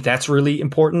 And I think that's really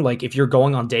important. Like, if you're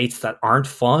going on dates that aren't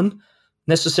fun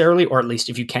necessarily, or at least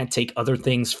if you can't take other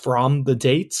things from the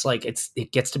dates, like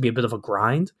it gets to be a bit of a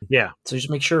grind. Yeah. So just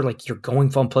make sure like you're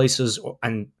going fun places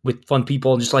and with fun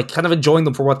people, and just like kind of enjoying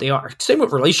them for what they are. Same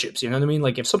with relationships, you know what I mean?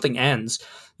 Like, if something ends,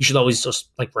 you should always just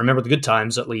like remember the good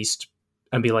times at least,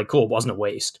 and be like, cool, it wasn't a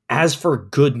waste. As for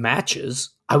good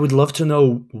matches, I would love to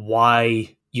know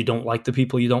why you don't like the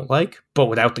people you don't like, but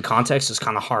without the context, it's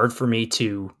kind of hard for me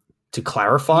to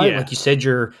clarify. Yeah. Like you said,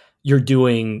 you're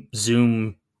doing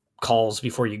Zoom calls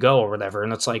before you go or whatever,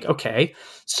 and it's like, okay,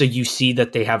 so you see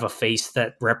that they have a face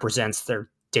that represents their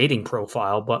dating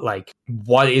profile, but like,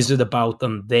 what is it about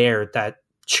them there that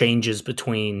changes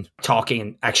between talking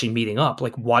and actually meeting up?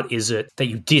 Like, what is it that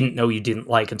you didn't know you didn't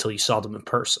like until you saw them in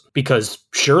person? Because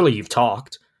surely you've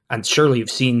talked, and surely you've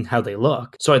seen how they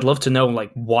look. So I'd love to know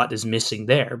like what is missing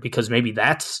there, because maybe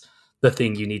that's the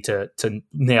thing you need to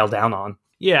nail down on.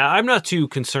 Yeah, I'm not too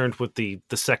concerned with the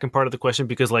second part of the question,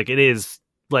 because like, it is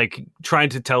like trying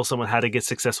to tell someone how to get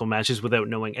successful matches without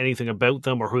knowing anything about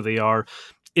them or who they are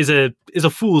is a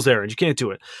fool's errand. You can't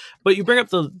do it. But you bring up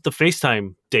the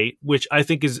FaceTime date, which I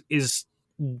think is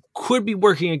could be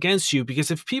working against you,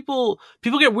 because if people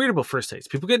get weird about first dates,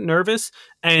 people get nervous,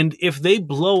 and if they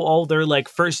blow all their like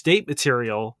first date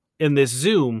material in this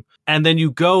Zoom, and then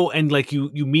you go and like you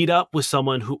meet up with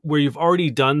someone where you've already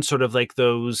done sort of like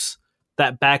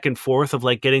that back and forth of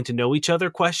like getting to know each other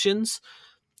questions,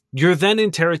 you're then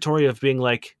in territory of being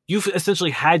like, you've essentially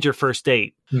had your first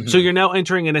date. Mm-hmm. So you're now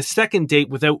entering in a second date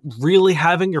without really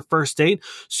having your first date.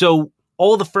 So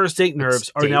all the first date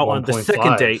nerves are now on the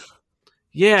second date.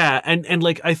 Yeah. And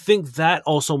like, I think that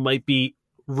also might be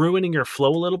ruining your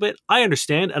flow a little bit. I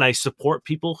understand. And I support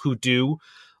people who do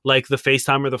like the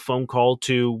FaceTime or the phone call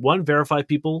to, one, verify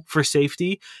people for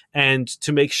safety, and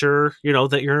to make sure, you know,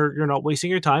 that you're not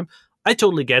wasting your time. I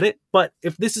totally get it. But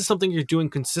if this is something you're doing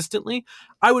consistently,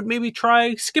 I would maybe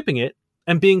try skipping it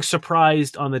and being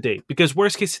surprised on the date. Because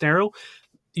worst case scenario,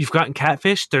 you've gotten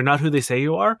catfished, they're not who they say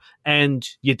you are, and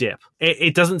you dip.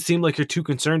 It doesn't seem like you're too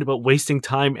concerned about wasting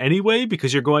time anyway,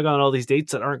 because you're going on all these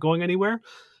dates that aren't going anywhere.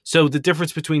 So the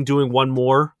difference between doing one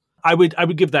more, I would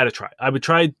give that a try. I would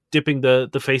try dipping the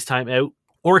FaceTime out,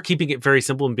 or keeping it very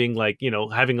simple and being like, you know,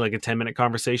 having like a 10-minute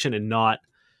conversation and not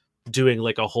doing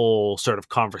like a whole sort of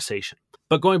conversation.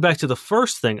 But going back to the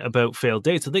first thing about failed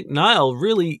dates, I think Niall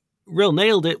really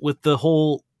nailed it with the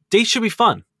whole date should be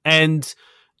fun. And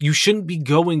you shouldn't be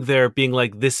going there being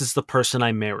like, this is the person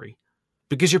I marry,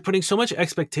 because you're putting so much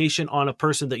expectation on a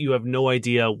person that you have no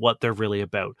idea what they're really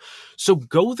about. So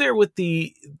go there with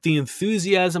the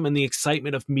enthusiasm and the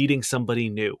excitement of meeting somebody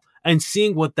new and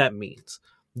seeing what that means.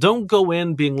 Don't go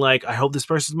in being like, I hope this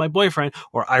person's my boyfriend,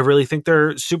 or I really think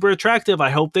they're super attractive, I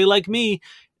hope they like me.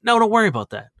 No, don't worry about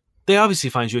that. They obviously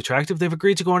find you attractive. They've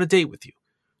agreed to go on a date with you.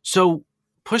 So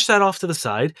push that off to the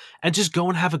side and just go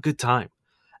and have a good time.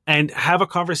 And have a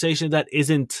conversation that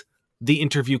isn't the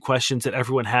interview questions that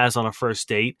everyone has on a first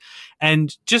date.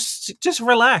 And just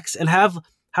relax and have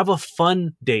a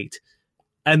fun date.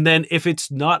 And then if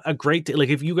it's not a great date, like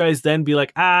if you guys then be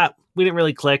like, we didn't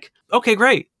really click. Okay,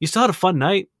 great. You still had a fun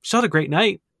night. You still had a great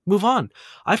night. Move on.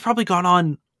 I've probably gone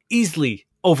on easily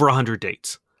over 100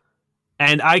 dates.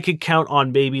 And I could count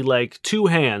on maybe like 2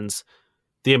 hands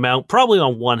the amount, probably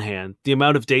on 1 hand, the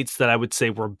amount of dates that I would say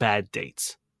were bad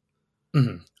dates.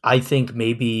 Mm-hmm. I think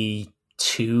maybe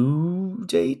 2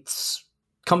 dates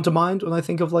come to mind when I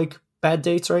think of like bad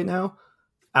dates right now.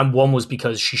 And one was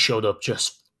because she showed up she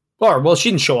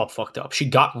didn't show up fucked up. She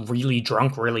got really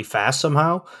drunk really fast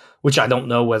somehow, which I don't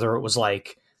know whether it was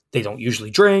like they don't usually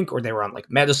drink, or they were on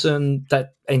like medicine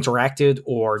that interacted,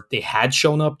 or they had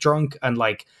shown up drunk. And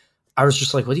like, I was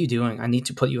just like, what are you doing? I need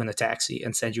to put you in a taxi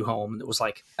and send you home. And it was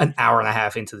like an hour and a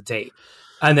half into the date.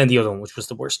 And then the other one, which was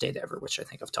the worst date ever, which I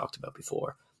think I've talked about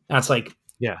before. And it's like,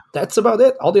 Yeah. That's about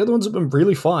it. All the other ones have been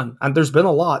really fun, and there's been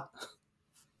a lot.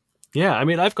 Yeah, I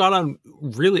mean, I've gone on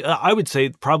really. I would say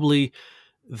probably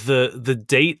the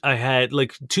date I had,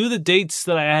 like two of the dates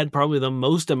that I had probably the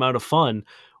most amount of fun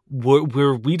were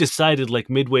where we decided like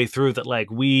midway through that like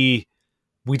we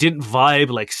didn't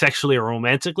vibe like sexually or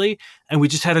romantically, and we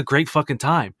just had a great fucking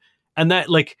time. And that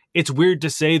like it's weird to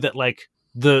say that like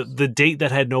the date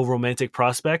that had no romantic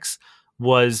prospects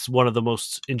was one of the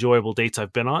most enjoyable dates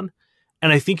I've been on.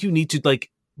 And I think you need to like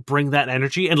bring that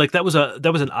energy, and like that was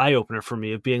an eye opener for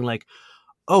me of being like,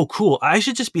 oh cool, I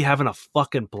should just be having a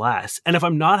fucking blast. And if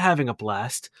I'm not having a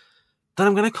blast, then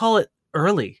I'm gonna call it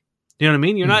early. You know what I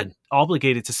mean? You're not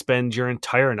obligated to spend your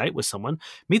entire night with someone.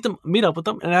 Meet up with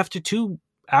them, and after 2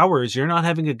 hours you're not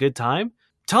having a good time,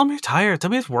 tell them you're tired. Tell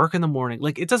me it's work in the morning.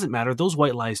 Like, it doesn't matter. Those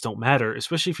white lies don't matter,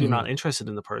 especially if you're not interested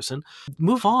in the person.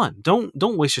 Move on. Don't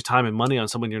waste your time and money on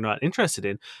someone you're not interested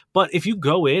in. But if you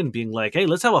go in being like, hey,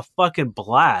 let's have a fucking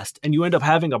blast, and you end up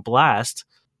having a blast,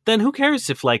 then who cares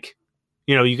if like,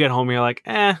 you know, you get home and you're like,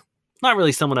 not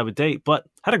really someone I would date, but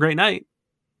had a great night.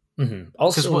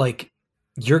 Also, like,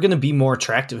 you're going to be more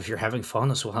attractive if you're having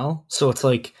fun as well. So it's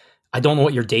like, I don't know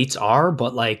what your dates are,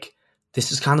 but like,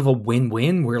 this is kind of a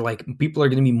win-win where like people are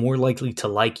going to be more likely to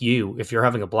like you if you're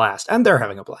having a blast and they're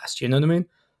having a blast. You know what I mean?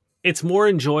 It's more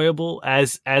enjoyable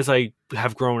as I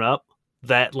have grown up,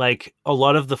 that like a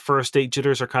lot of the first date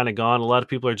jitters are kind of gone. A lot of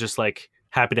people are just like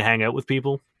happy to hang out with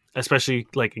people, especially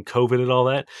like in COVID and all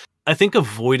that. I think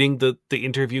avoiding the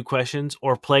interview questions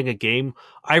or playing a game,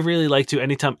 I really like to,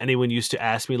 anytime anyone used to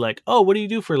ask me like, oh, what do you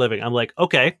do for a living? I'm like,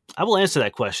 okay, I will answer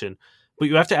that question, but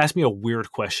you have to ask me a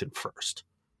weird question first.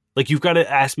 Like, you've got to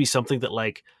ask me something that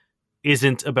like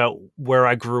isn't about where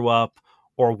I grew up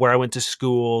or where I went to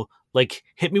school. Like,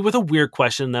 hit me with a weird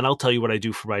question, then I'll tell you what I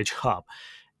do for my job.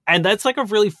 And that's like a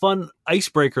really fun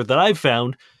icebreaker that I've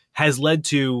found has led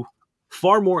to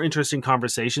far more interesting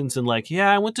conversations than like, yeah,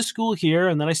 I went to school here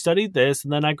and then I studied this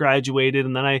and then I graduated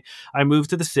and then I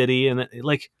moved to the city, and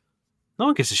like, no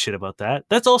one gives a shit about that.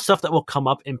 That's all stuff that will come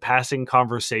up in passing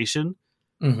conversation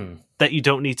that you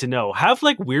don't need to know. Have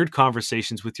like weird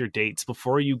conversations with your dates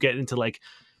before you get into like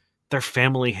their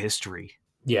family history.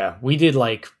 Yeah, we did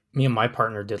like, me and my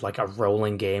partner did like a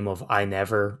rolling game of I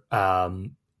Never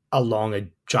along a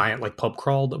giant like pub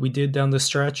crawl that we did down this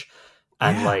stretch.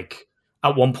 And like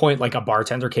at one point, like a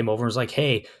bartender came over and was like,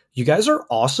 hey, you guys are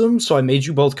awesome. So I made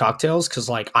you both cocktails because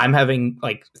like I'm having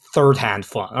like third hand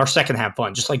fun or second hand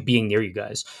fun, just like being near you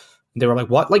guys. And they were like,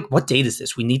 what date is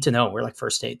this? We need to know. We're like,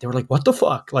 first date. They were like, what the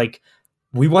fuck? Like,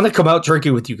 we want to come out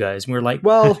drinking with you guys. And we were like,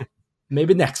 well,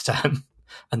 maybe next time.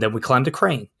 And then we climbed a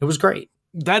crane. It was great.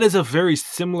 That is a very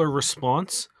similar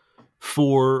response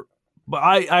for, but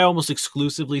I almost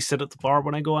exclusively sit at the bar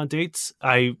when I go on dates.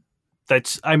 I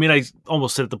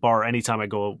almost sit at the bar anytime I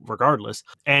go regardless.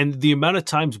 And the amount of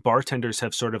times bartenders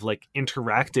have sort of like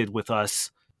interacted with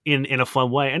us in a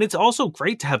fun way. And it's also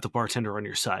great to have the bartender on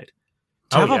your side.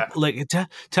 To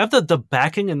have the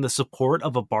backing and the support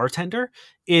of a bartender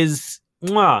is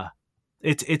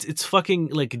it's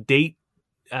fucking like date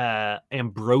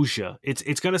ambrosia.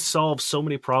 It's gonna solve so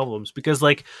many problems, because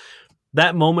like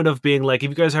that moment of being like, if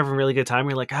you guys are having a really good time,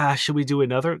 you're like, should we do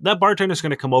another? That bartender's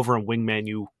gonna come over and wingman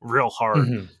you real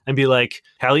hard and be like,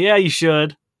 hell yeah, you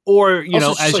should. Or, you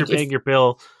know, as like, you're paying your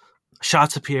bill,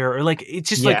 shots appear, or like, it's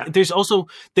just like,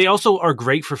 they also are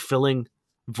great for filling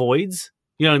voids.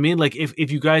 You know what I mean? Like,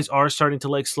 if you guys are starting to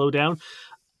like slow down,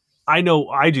 I know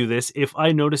I do this. If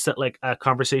I notice that like a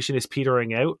conversation is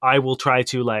petering out, I will try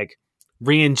to like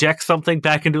re-inject something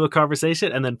back into a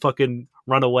conversation and then fucking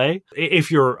run away. If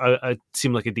you're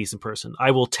seem like a decent person, I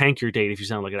will tank your date if you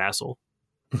sound like an asshole.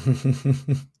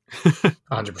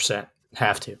 100%.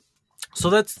 Have to. So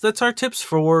that's our tips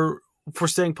for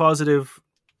staying positive,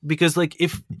 because like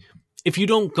if you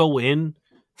don't go in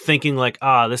thinking like,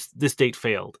 this date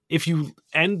failed, if you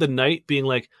end the night being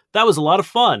like, that was a lot of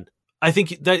fun, I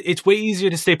think that it's way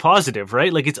easier to stay positive,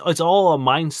 right? Like it's all a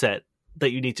mindset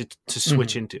that you need to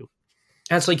switch into.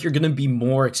 And it's like you're going to be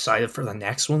more excited for the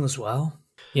next one as well,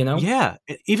 you know? Yeah,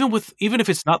 even if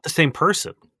it's not the same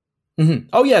person.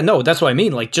 Oh yeah, no, that's what I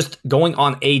mean. Like just going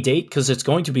on a date, because it's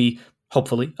going to be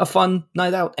hopefully a fun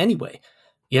night out anyway,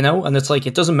 you know? And it's like,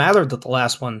 it doesn't matter that the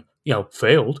last one, you know,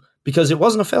 failed, because it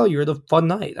wasn't a failure, the fun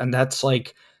night. And that's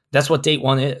what date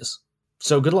one is.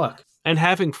 So good luck. And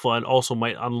having fun also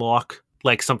might unlock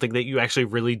like something that you actually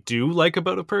really do like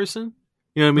about a person.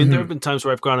 You know what I mean? There have been times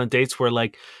where I've gone on dates where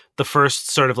like the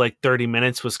first sort of like 30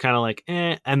 minutes was kind of like,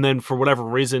 and then for whatever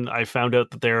reason, I found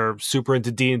out that they're super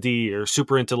into D&D or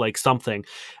super into like something.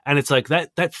 And it's like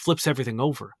that flips everything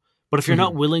over. But if you're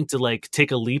not willing to like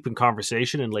take a leap in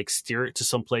conversation and like steer it to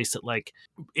some place that like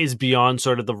is beyond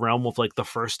sort of the realm of like the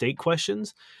first date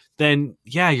questions, then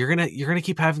yeah, you're gonna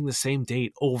keep having the same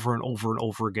date over and over and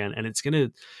over again, and it's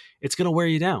gonna wear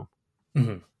you down.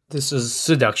 This is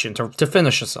seduction to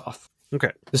finish us off.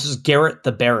 Okay. This is Garrett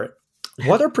the Barrett.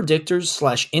 What are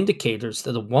predictors / indicators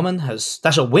that a woman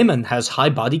has high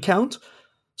body count?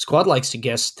 Squad likes to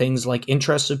guess things like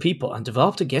interested people and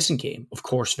developed a guessing game, of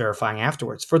course verifying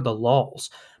afterwards for the lols,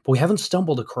 but we haven't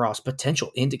stumbled across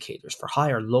potential indicators for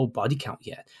high or low body count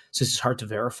yet, since it's hard to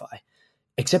verify.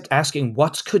 Except asking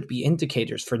what could be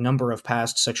indicators for number of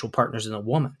past sexual partners in a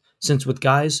woman, since with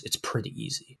guys, it's pretty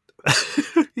easy.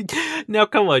 Now,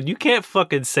 come on, you can't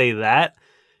fucking say that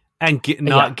and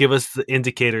give us the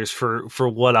indicators for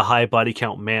what a high body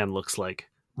count man looks like.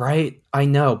 Right, I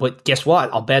know, but guess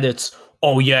what? I'll bet it's,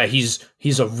 oh yeah, he's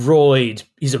a roid,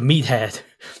 he's a meathead,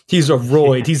 he's a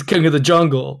roid, he's king of the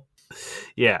jungle.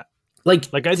 Yeah, like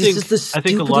I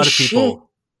think a lot of people,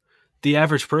 the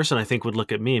average person, I think, would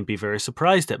look at me and be very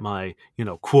surprised at my,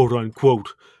 quote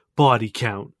unquote body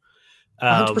count.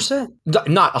 100%,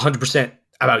 not 100%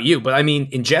 about you, but I mean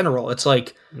in general, it's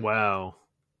like, wow,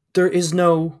 there is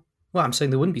no. Well, I'm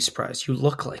saying they wouldn't be surprised. You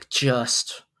look like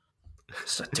just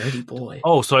a dirty boy.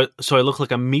 Oh, so I look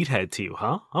like a meathead to you,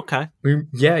 huh? Okay.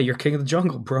 Yeah, you're king of the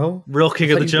jungle, bro. Real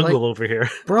king of the jungle over here.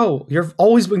 Bro, you've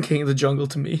always been king of the jungle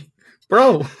to me.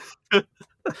 Bro.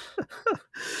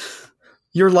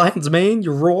 Your lion's mane,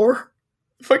 your roar.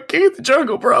 Fuck king of the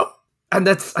jungle, bro. And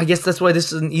I guess that's why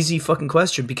this is an easy fucking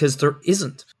question, because there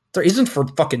isn't. There isn't for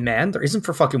fucking men. There isn't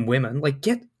for fucking women. Like,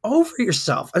 get over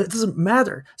yourself. It doesn't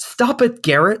matter. Stop it,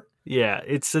 Garrett. Yeah,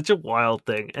 it's such a wild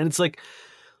thing. And it's like,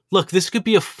 look, this could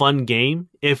be a fun game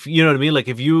if, you know what I mean? Like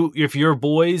if you're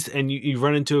boys and you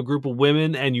run into a group of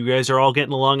women and you guys are all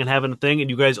getting along and having a thing and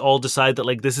you guys all decide that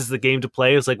like this is the game to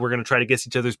play. It's like we're going to try to guess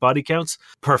each other's body counts.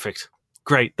 Perfect.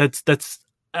 Great. That's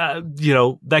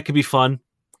that could be fun.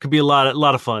 Could be a lot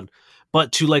of fun.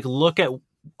 But to like look at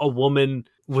a woman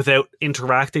without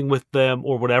interacting with them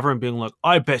or whatever and being like,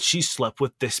 I bet she slept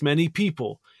with this many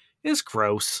people is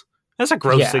gross. That's a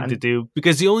gross thing to do,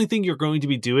 because the only thing you're going to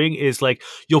be doing is like,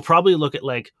 you'll probably look at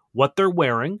like what they're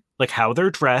wearing, like how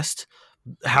they're dressed,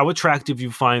 how attractive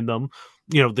you find them,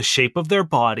 the shape of their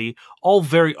body, all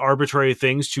very arbitrary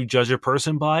things to judge a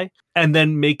person by, and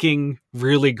then making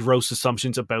really gross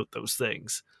assumptions about those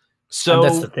things. So and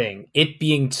that's the thing. It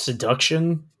being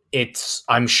seduction, it's,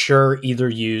 I'm sure, either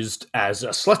used as a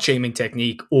slut-shaming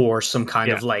technique or some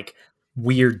kind of like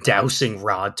weird dowsing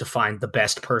rod to find the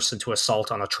best person to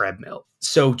assault on a treadmill.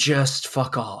 So just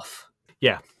fuck off.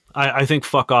 Yeah, I think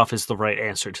fuck off is the right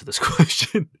answer to this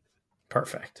question.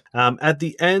 Perfect. At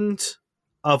the end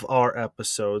of our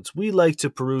episodes, we like to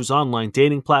peruse online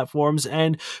dating platforms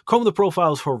and comb the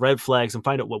profiles for red flags and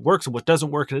find out what works and what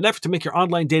doesn't work in an effort to make your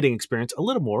online dating experience a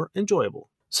little more enjoyable.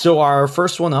 So our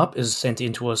first one up is sent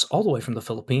in to us all the way from the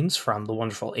Philippines, from the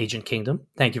wonderful Agent Kingdom.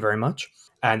 Thank you very much.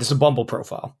 And this is a Bumble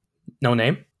profile. No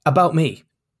name. About me.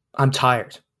 I'm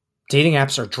tired. Dating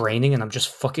apps are draining and I'm just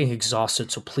fucking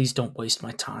exhausted, so please don't waste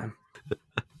my time.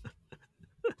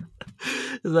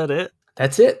 Is that it?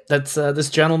 That's it. That's this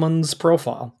gentleman's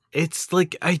profile. It's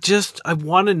like, I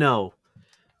want to know.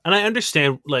 And I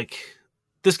understand, like,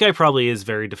 this guy probably is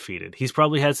very defeated. He's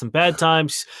probably had some bad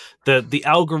times. The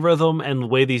algorithm and the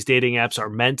way these dating apps are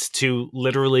meant to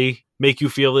literally make you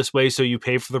feel this way, so you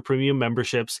pay for the premium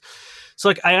memberships. So,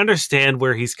 like, I understand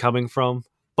where he's coming from,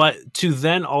 but to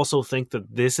then also think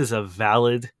that this is a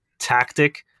valid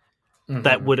tactic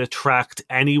that would attract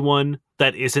anyone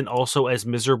that isn't also as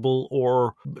miserable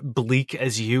or bleak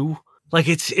as you, like,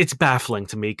 it's baffling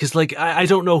to me, because, like, I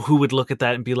don't know who would look at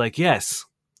that and be like, yes,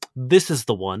 this is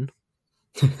the one.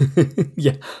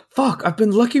 Yeah. Fuck, I've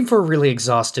been looking for a really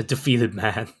exhausted, defeated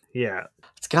man. Yeah.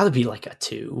 It's got to be like a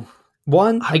 2.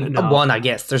 1? A 1, I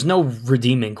guess. There's no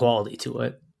redeeming quality to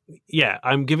it. Yeah,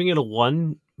 I'm giving it a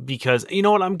 1 because, you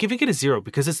know what, I'm giving it a 0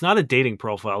 because it's not a dating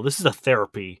profile. This is a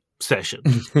therapy session.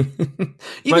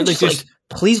 Even right? just like,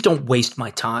 please don't waste my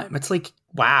time. It's like,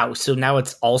 wow, so now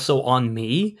it's also on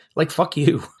me? Like, fuck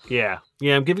you. Yeah,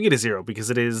 I'm giving it a 0 because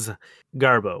it is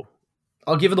garbo.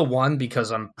 I'll give it a 1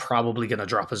 because I'm probably going to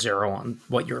drop a 0 on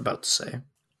what you're about to say.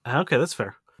 Okay, that's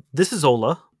fair. This is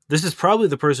Ola. This is probably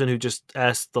the person who just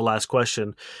asked the last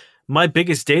question. My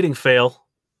biggest dating fail.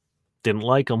 Didn't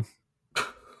like him.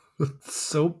 It's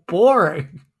so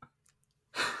boring.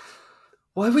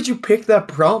 Why would you pick that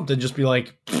prompt and just be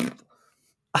like...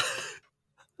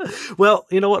 Well,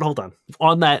 you know what? Hold on.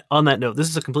 On that note, this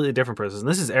is a completely different person.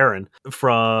 This is Aaron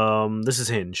from... This is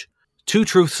Hinge. 2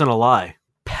 truths and a lie.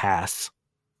 Pass.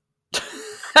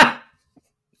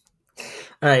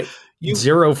 All right. You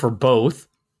 0 for both.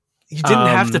 you didn't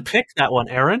have to pick that one,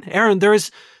 Aaron. Aaron,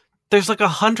 there's like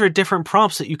 100 different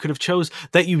prompts that you could have chose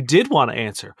that you did want to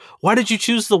answer. Why did you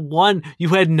choose the one you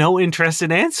had no interest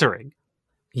in answering?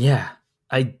 Yeah.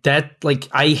 I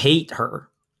hate her.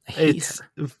 I hate It's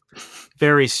her.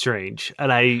 very strange.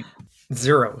 And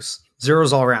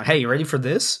Zeros all around. Hey, you ready for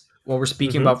this? While we're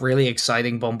speaking about really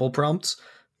exciting Bumble prompts,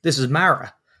 this is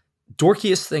Mara.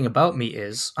 Dorkiest thing about me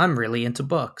is I'm really into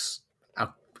books.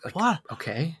 what?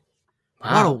 Okay.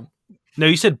 Wow. No,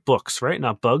 you said books, right?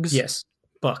 Not bugs? Yes.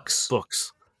 Books.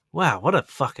 Books. Wow, what a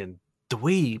fucking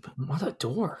dweeb. What a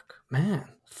dork. Man.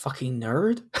 Fucking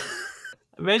nerd.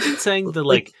 Imagine saying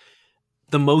Like-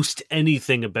 the most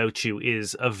anything about you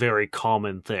is a very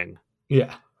common thing.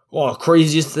 Yeah. Well,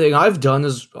 craziest thing I've done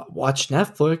is watch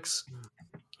Netflix.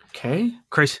 Okay.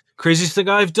 Craziest thing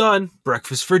I've done,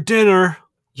 breakfast for dinner.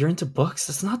 You're into books?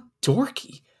 That's not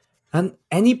dorky. And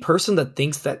any person that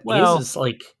thinks that Well- is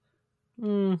like,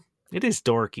 It is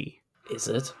dorky. is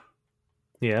it?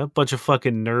 Yeah, a bunch of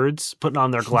fucking nerds putting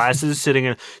on their glasses, sitting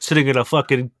in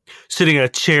a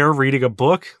chair reading a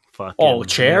book. Fucking Oh,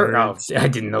 chair? nerds. Oh, I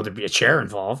didn't know there'd be a chair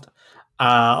involved.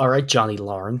 All right, Johnny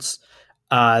Lawrence.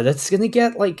 That's gonna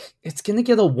get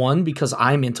a 1 because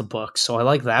I'm into books, so I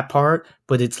like that part.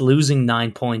 But it's losing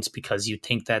 9 points because you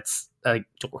think that's a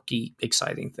dorky,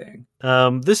 exciting thing.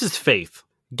 This is Faith.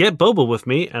 Get boba with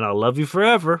me, and I'll love you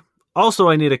forever. Also,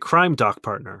 I need a crime doc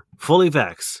partner, fully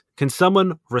vax. Can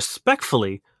someone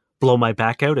respectfully blow my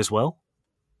back out as well?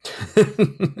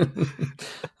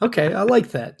 Okay, I like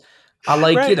that. I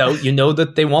like Right. you know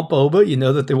that they want boba, you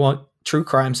know that they want true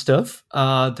crime stuff.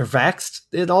 They're vaxxed.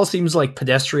 It all seems like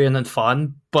pedestrian and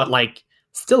fun, but like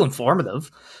still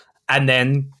informative. And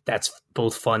then that's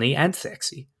both funny and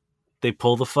sexy. They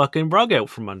pull the fucking rug out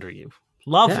from under you.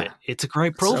 Love Yeah. it. It's a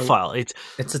great So- profile. It's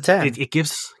a 10. It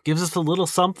gives us a little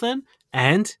something,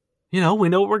 and we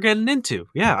know what we're getting into.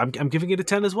 Yeah, I'm giving it a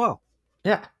 10 as well.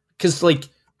 Yeah, because like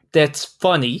that's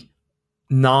funny.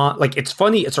 Not like it's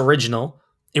funny. It's original.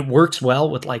 It works well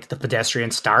with like the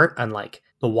pedestrian start and like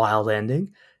the wild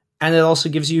ending, and it also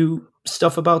gives you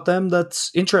stuff about them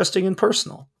that's interesting and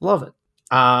personal. Love it.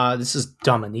 This is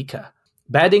Dominika.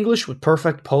 Bad English with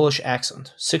perfect Polish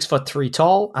accent. 6'3"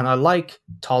 tall, and I like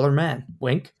taller men.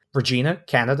 Wink. Regina,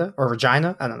 Canada, or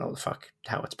Regina. I don't know the fuck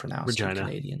how it's pronounced. in Regina.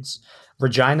 Canadians.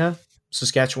 Regina,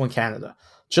 Saskatchewan, Canada.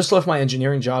 Just left my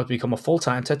engineering job to become a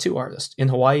full-time tattoo artist. In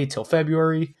Hawaii till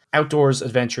February. Outdoors,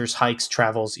 adventures, hikes,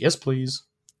 travels. Yes, please.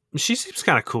 She seems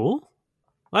kind of cool.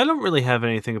 I don't really have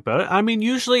anything about it. I mean,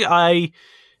 usually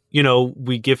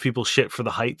we give people shit for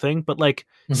the height thing, but like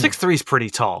Mhm. 6'3" is pretty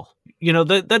tall.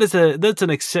 That's an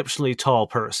exceptionally tall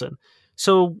person.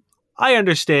 So I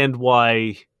understand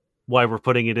why we're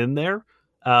putting it in there.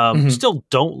 Mhm. Still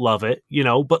don't love it,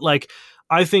 but like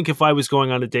I think if I was going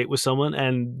on a date with someone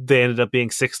and they ended up being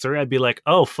 6'3", I'd be like,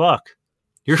 oh fuck,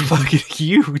 you're fucking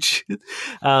huge.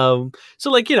 So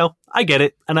like, I get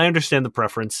it and I understand the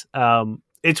preference.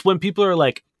 It's when people are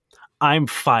like, I'm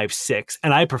 5'6"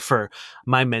 and I prefer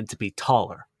my men to be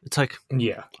taller. It's like,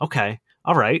 Yeah. okay,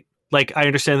 all right. Like I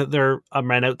understand that there are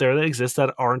men out there that exist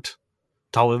that aren't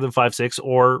taller than 5'6"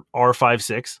 or are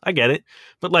 5'6". I get it,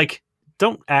 but like,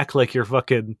 don't act like you're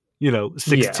fucking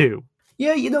 6'2".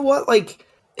 Yeah, you know what? Like,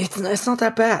 it's not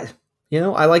that bad.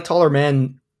 I like taller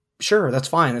men. Sure, that's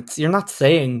fine. You're not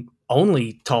saying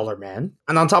only taller men.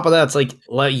 And on top of that, it's like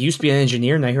you used to be an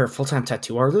engineer, now you're a full-time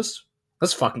tattoo artist.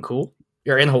 That's fucking cool.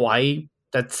 You're in Hawaii.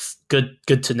 That's good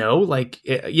to know. Like,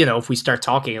 if we start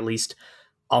talking, at least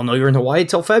I'll know you're in Hawaii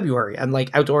till February. And like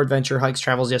outdoor adventure, hikes,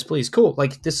 travels, yes, please. Cool.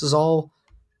 Like, this is all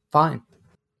fine.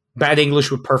 Bad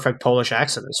English with perfect Polish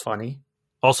accent is funny.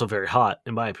 Also very hot,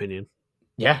 in my opinion.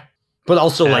 Yeah. But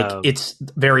also, like, Um, it's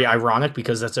very ironic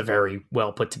because that's a very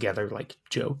well put together, like,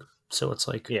 joke. So it's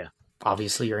like, Yeah.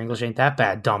 obviously your English ain't that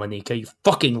bad, Dominika. You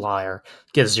fucking liar.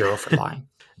 Get a 0 for lying.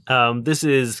 This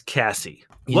is Cassie.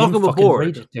 You Welcome didn't fucking aboard.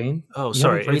 rate it, Dane. Oh, You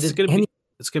sorry. haven't It's rated gonna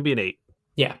any- be an 8.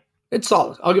 Yeah. It's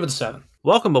solid. I'll give it a 7.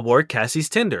 Welcome aboard Cassie's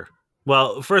Tinder.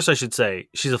 Well, first I should say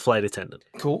she's a flight attendant.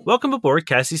 Cool. Welcome aboard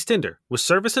Cassie's Tinder with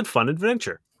service and fun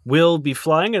adventure. We'll be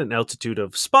flying at an altitude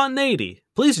of spontaneity.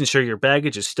 Please ensure your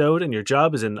baggage is stowed and your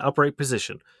job is in an upright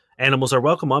position. Animals are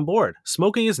welcome on board.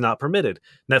 Smoking is not permitted.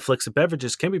 Netflix and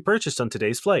beverages can be purchased on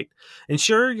today's flight.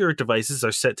 Ensure your devices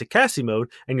are set to Cassie mode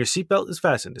and your seatbelt is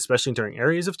fastened, especially during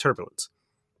areas of turbulence.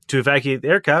 To evacuate the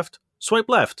aircraft, swipe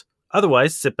left.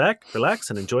 Otherwise, sit back, relax,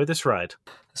 and enjoy this ride.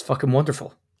 It's fucking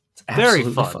wonderful. It's Very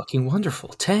absolutely fun. fucking wonderful.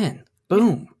 10.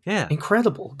 Boom. Yeah.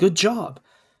 Incredible. Good job.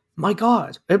 My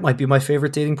God. It might be my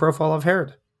favorite dating profile I've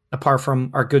heard. Apart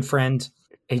from our good friend,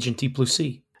 Agent Deep Blue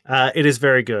Sea. It is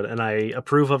very good, and I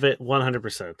approve of it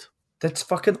 100%. That's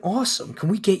fucking awesome. Can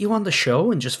we get you on the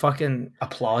show and just fucking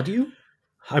applaud you?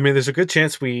 I mean, there's a good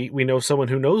chance we know someone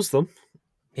who knows them.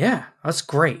 Yeah, that's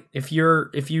great. If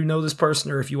you know this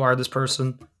person or if you are this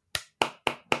person, I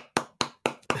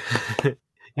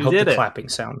hope did the it. clapping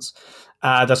sounds.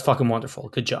 That's fucking wonderful.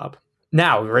 Good job.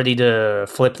 Now, ready to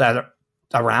flip that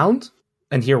around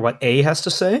and hear what A has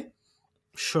to say?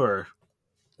 Sure.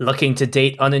 Looking to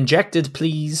date uninjected,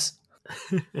 please.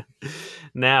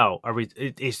 Now,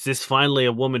 is this finally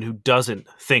a woman who doesn't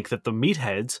think that the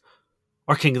meatheads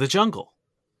are king of the jungle?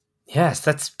 Yes,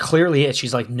 that's clearly it.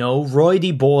 She's like, no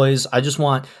roidy boys. I just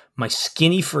want my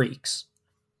skinny freaks.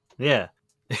 Yeah.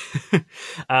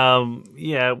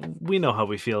 Yeah, we know how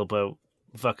we feel about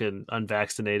fucking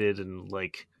unvaccinated and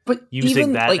like But using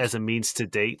even, that like, as a means to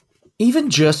date. even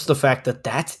just the fact that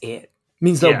that's it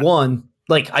means that Yeah. one,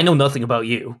 like, I know nothing about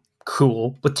you.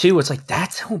 Cool. But two, it's like,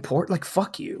 that's so important. Like,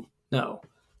 fuck you. No.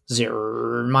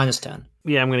 0, -10.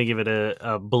 Yeah, I'm going to give it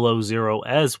a below 0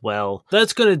 as well.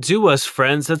 That's going to do us,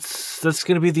 friends. That's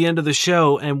going to be the end of the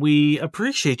show, and we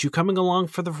appreciate you coming along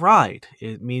for the ride.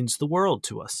 It means the world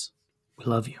to us. We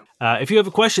love you. If you have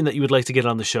a question that you would like to get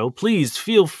on the show, please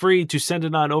feel free to send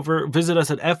it on over. Visit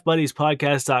us at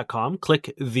fbuddiespodcast.com.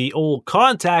 Click the old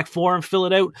contact form, fill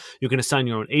it out. You can assign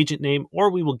your own agent name,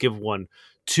 or we will give one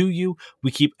to you. We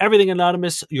keep everything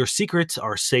anonymous. Your secrets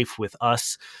are safe with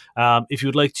us. If you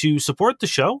would like to support the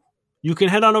show, you can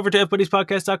head on over to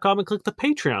fbuddiespodcast.com and click the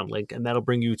Patreon link, and that'll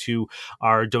bring you to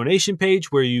our donation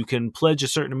page where you can pledge a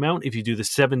certain amount. If you do the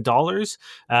 $7,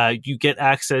 you get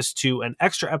access to an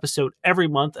extra episode every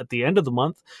month at the end of the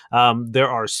month. There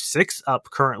are 6 up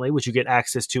currently, which you get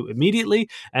access to immediately,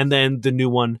 and then the new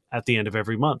one at the end of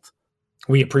every month.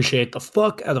 We appreciate the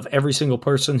fuck out of every single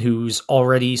person who's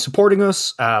already supporting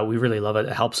us. We really love it.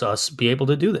 It helps us be able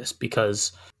to do this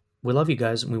because we love you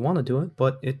guys and we want to do it,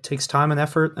 but it takes time and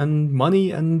effort and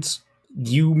money, and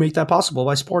you make that possible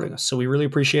by supporting us. So we really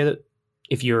appreciate it.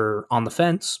 If you're on the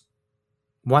fence,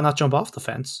 why not jump off the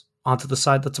fence onto the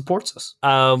side that supports us?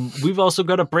 We've also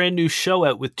got a brand new show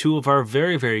out with 2 of our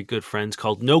very, very good friends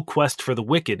called No Quest for the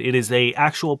Wicked. It is a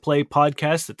actual play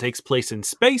podcast that takes place in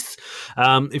space.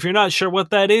 If you're not sure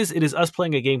what that is, it is us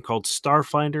playing a game called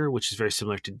Starfinder, which is very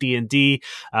similar to D&D.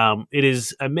 It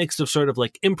is a mix of sort of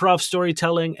like improv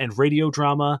storytelling and radio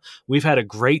drama. We've had a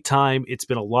great time. It's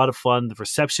been a lot of fun. The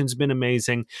reception's been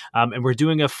amazing. And we're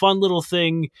doing a fun little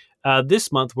thing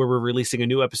this month where we're releasing a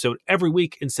new episode every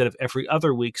week instead of every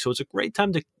other week. So it's a great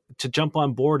time to jump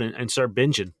on board and start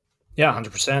binging. Yeah,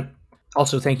 100%.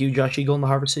 Also, thank you, Josh Eagle and the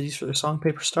Harvard Cities, for their song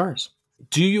Paper Stars.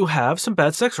 Do you have some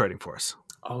bad sex writing for us?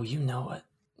 Oh, you know it.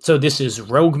 So this is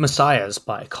Rogue Messiahs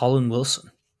by Colin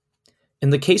Wilson. In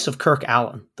the case of Kirk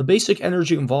Allen, the basic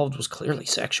energy involved was clearly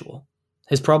sexual.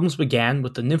 His problems began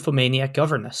with the nymphomaniac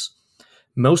governess.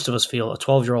 Most of us feel a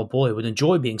 12-year-old boy would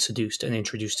enjoy being seduced and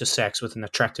introduced to sex with an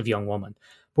attractive young woman.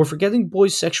 But we're forgetting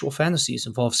boys' sexual fantasies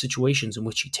involve situations in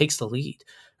which he takes the lead,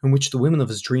 in which the woman of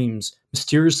his dreams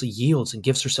mysteriously yields and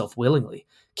gives herself willingly.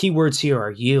 Key words here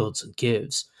are yields and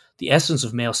gives. The essence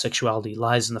of male sexuality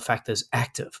lies in the fact that it's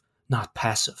active, not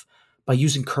passive. By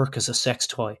using Kirk as a sex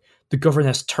toy, the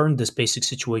governess turned this basic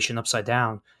situation upside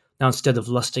down. Now, instead of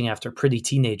lusting after pretty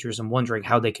teenagers and wondering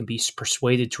how they can be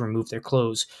persuaded to remove their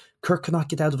clothes, Kirk cannot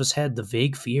get out of his head the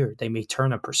vague fear they may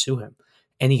turn and pursue him.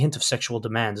 Any hint of sexual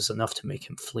demand is enough to make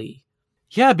him flee.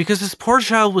 Yeah, because this poor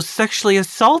child was sexually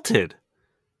assaulted.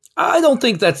 I don't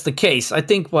think that's the case. I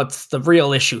think what's the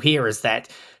real issue here is that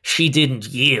she didn't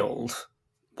yield.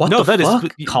 What No, the that is-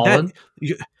 fuck, Colin?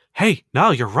 Hey,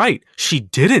 no, you're right. She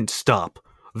didn't stop.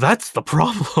 That's the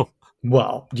problem.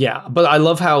 Well, yeah, but I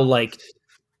love how, like,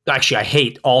 actually, I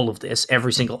hate all of this,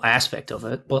 every single aspect of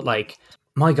it, but, like,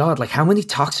 my God, like, how many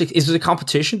toxic, is it a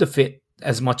competition to fit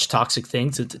as much toxic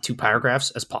things into 2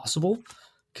 paragraphs as possible?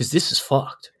 Because this is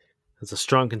fucked. It's a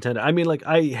strong contender. I mean, like,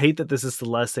 I hate that this is the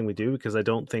last thing we do because I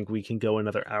don't think we can go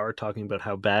another hour talking about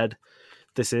how bad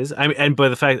this is. I mean, and by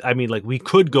the fact, I mean, like, we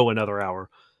could go another hour,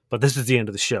 but this is the end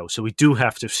of the show, so we do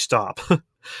have to stop.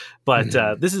 But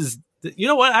this is, you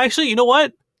know what? Actually, you know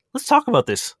what? Let's talk about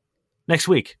this next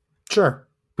week. Sure.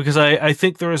 Because I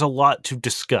think there is a lot to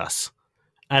discuss.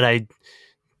 And I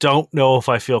don't know if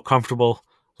I feel comfortable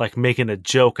like making a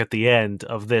joke at the end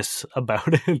of this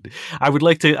about it. I would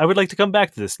like to come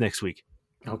back to this next week.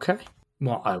 Okay.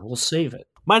 Well, I will save it.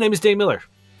 My name is Dane Miller.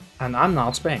 And I'm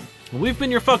Niall Spain. And we've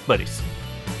been your fuck buddies.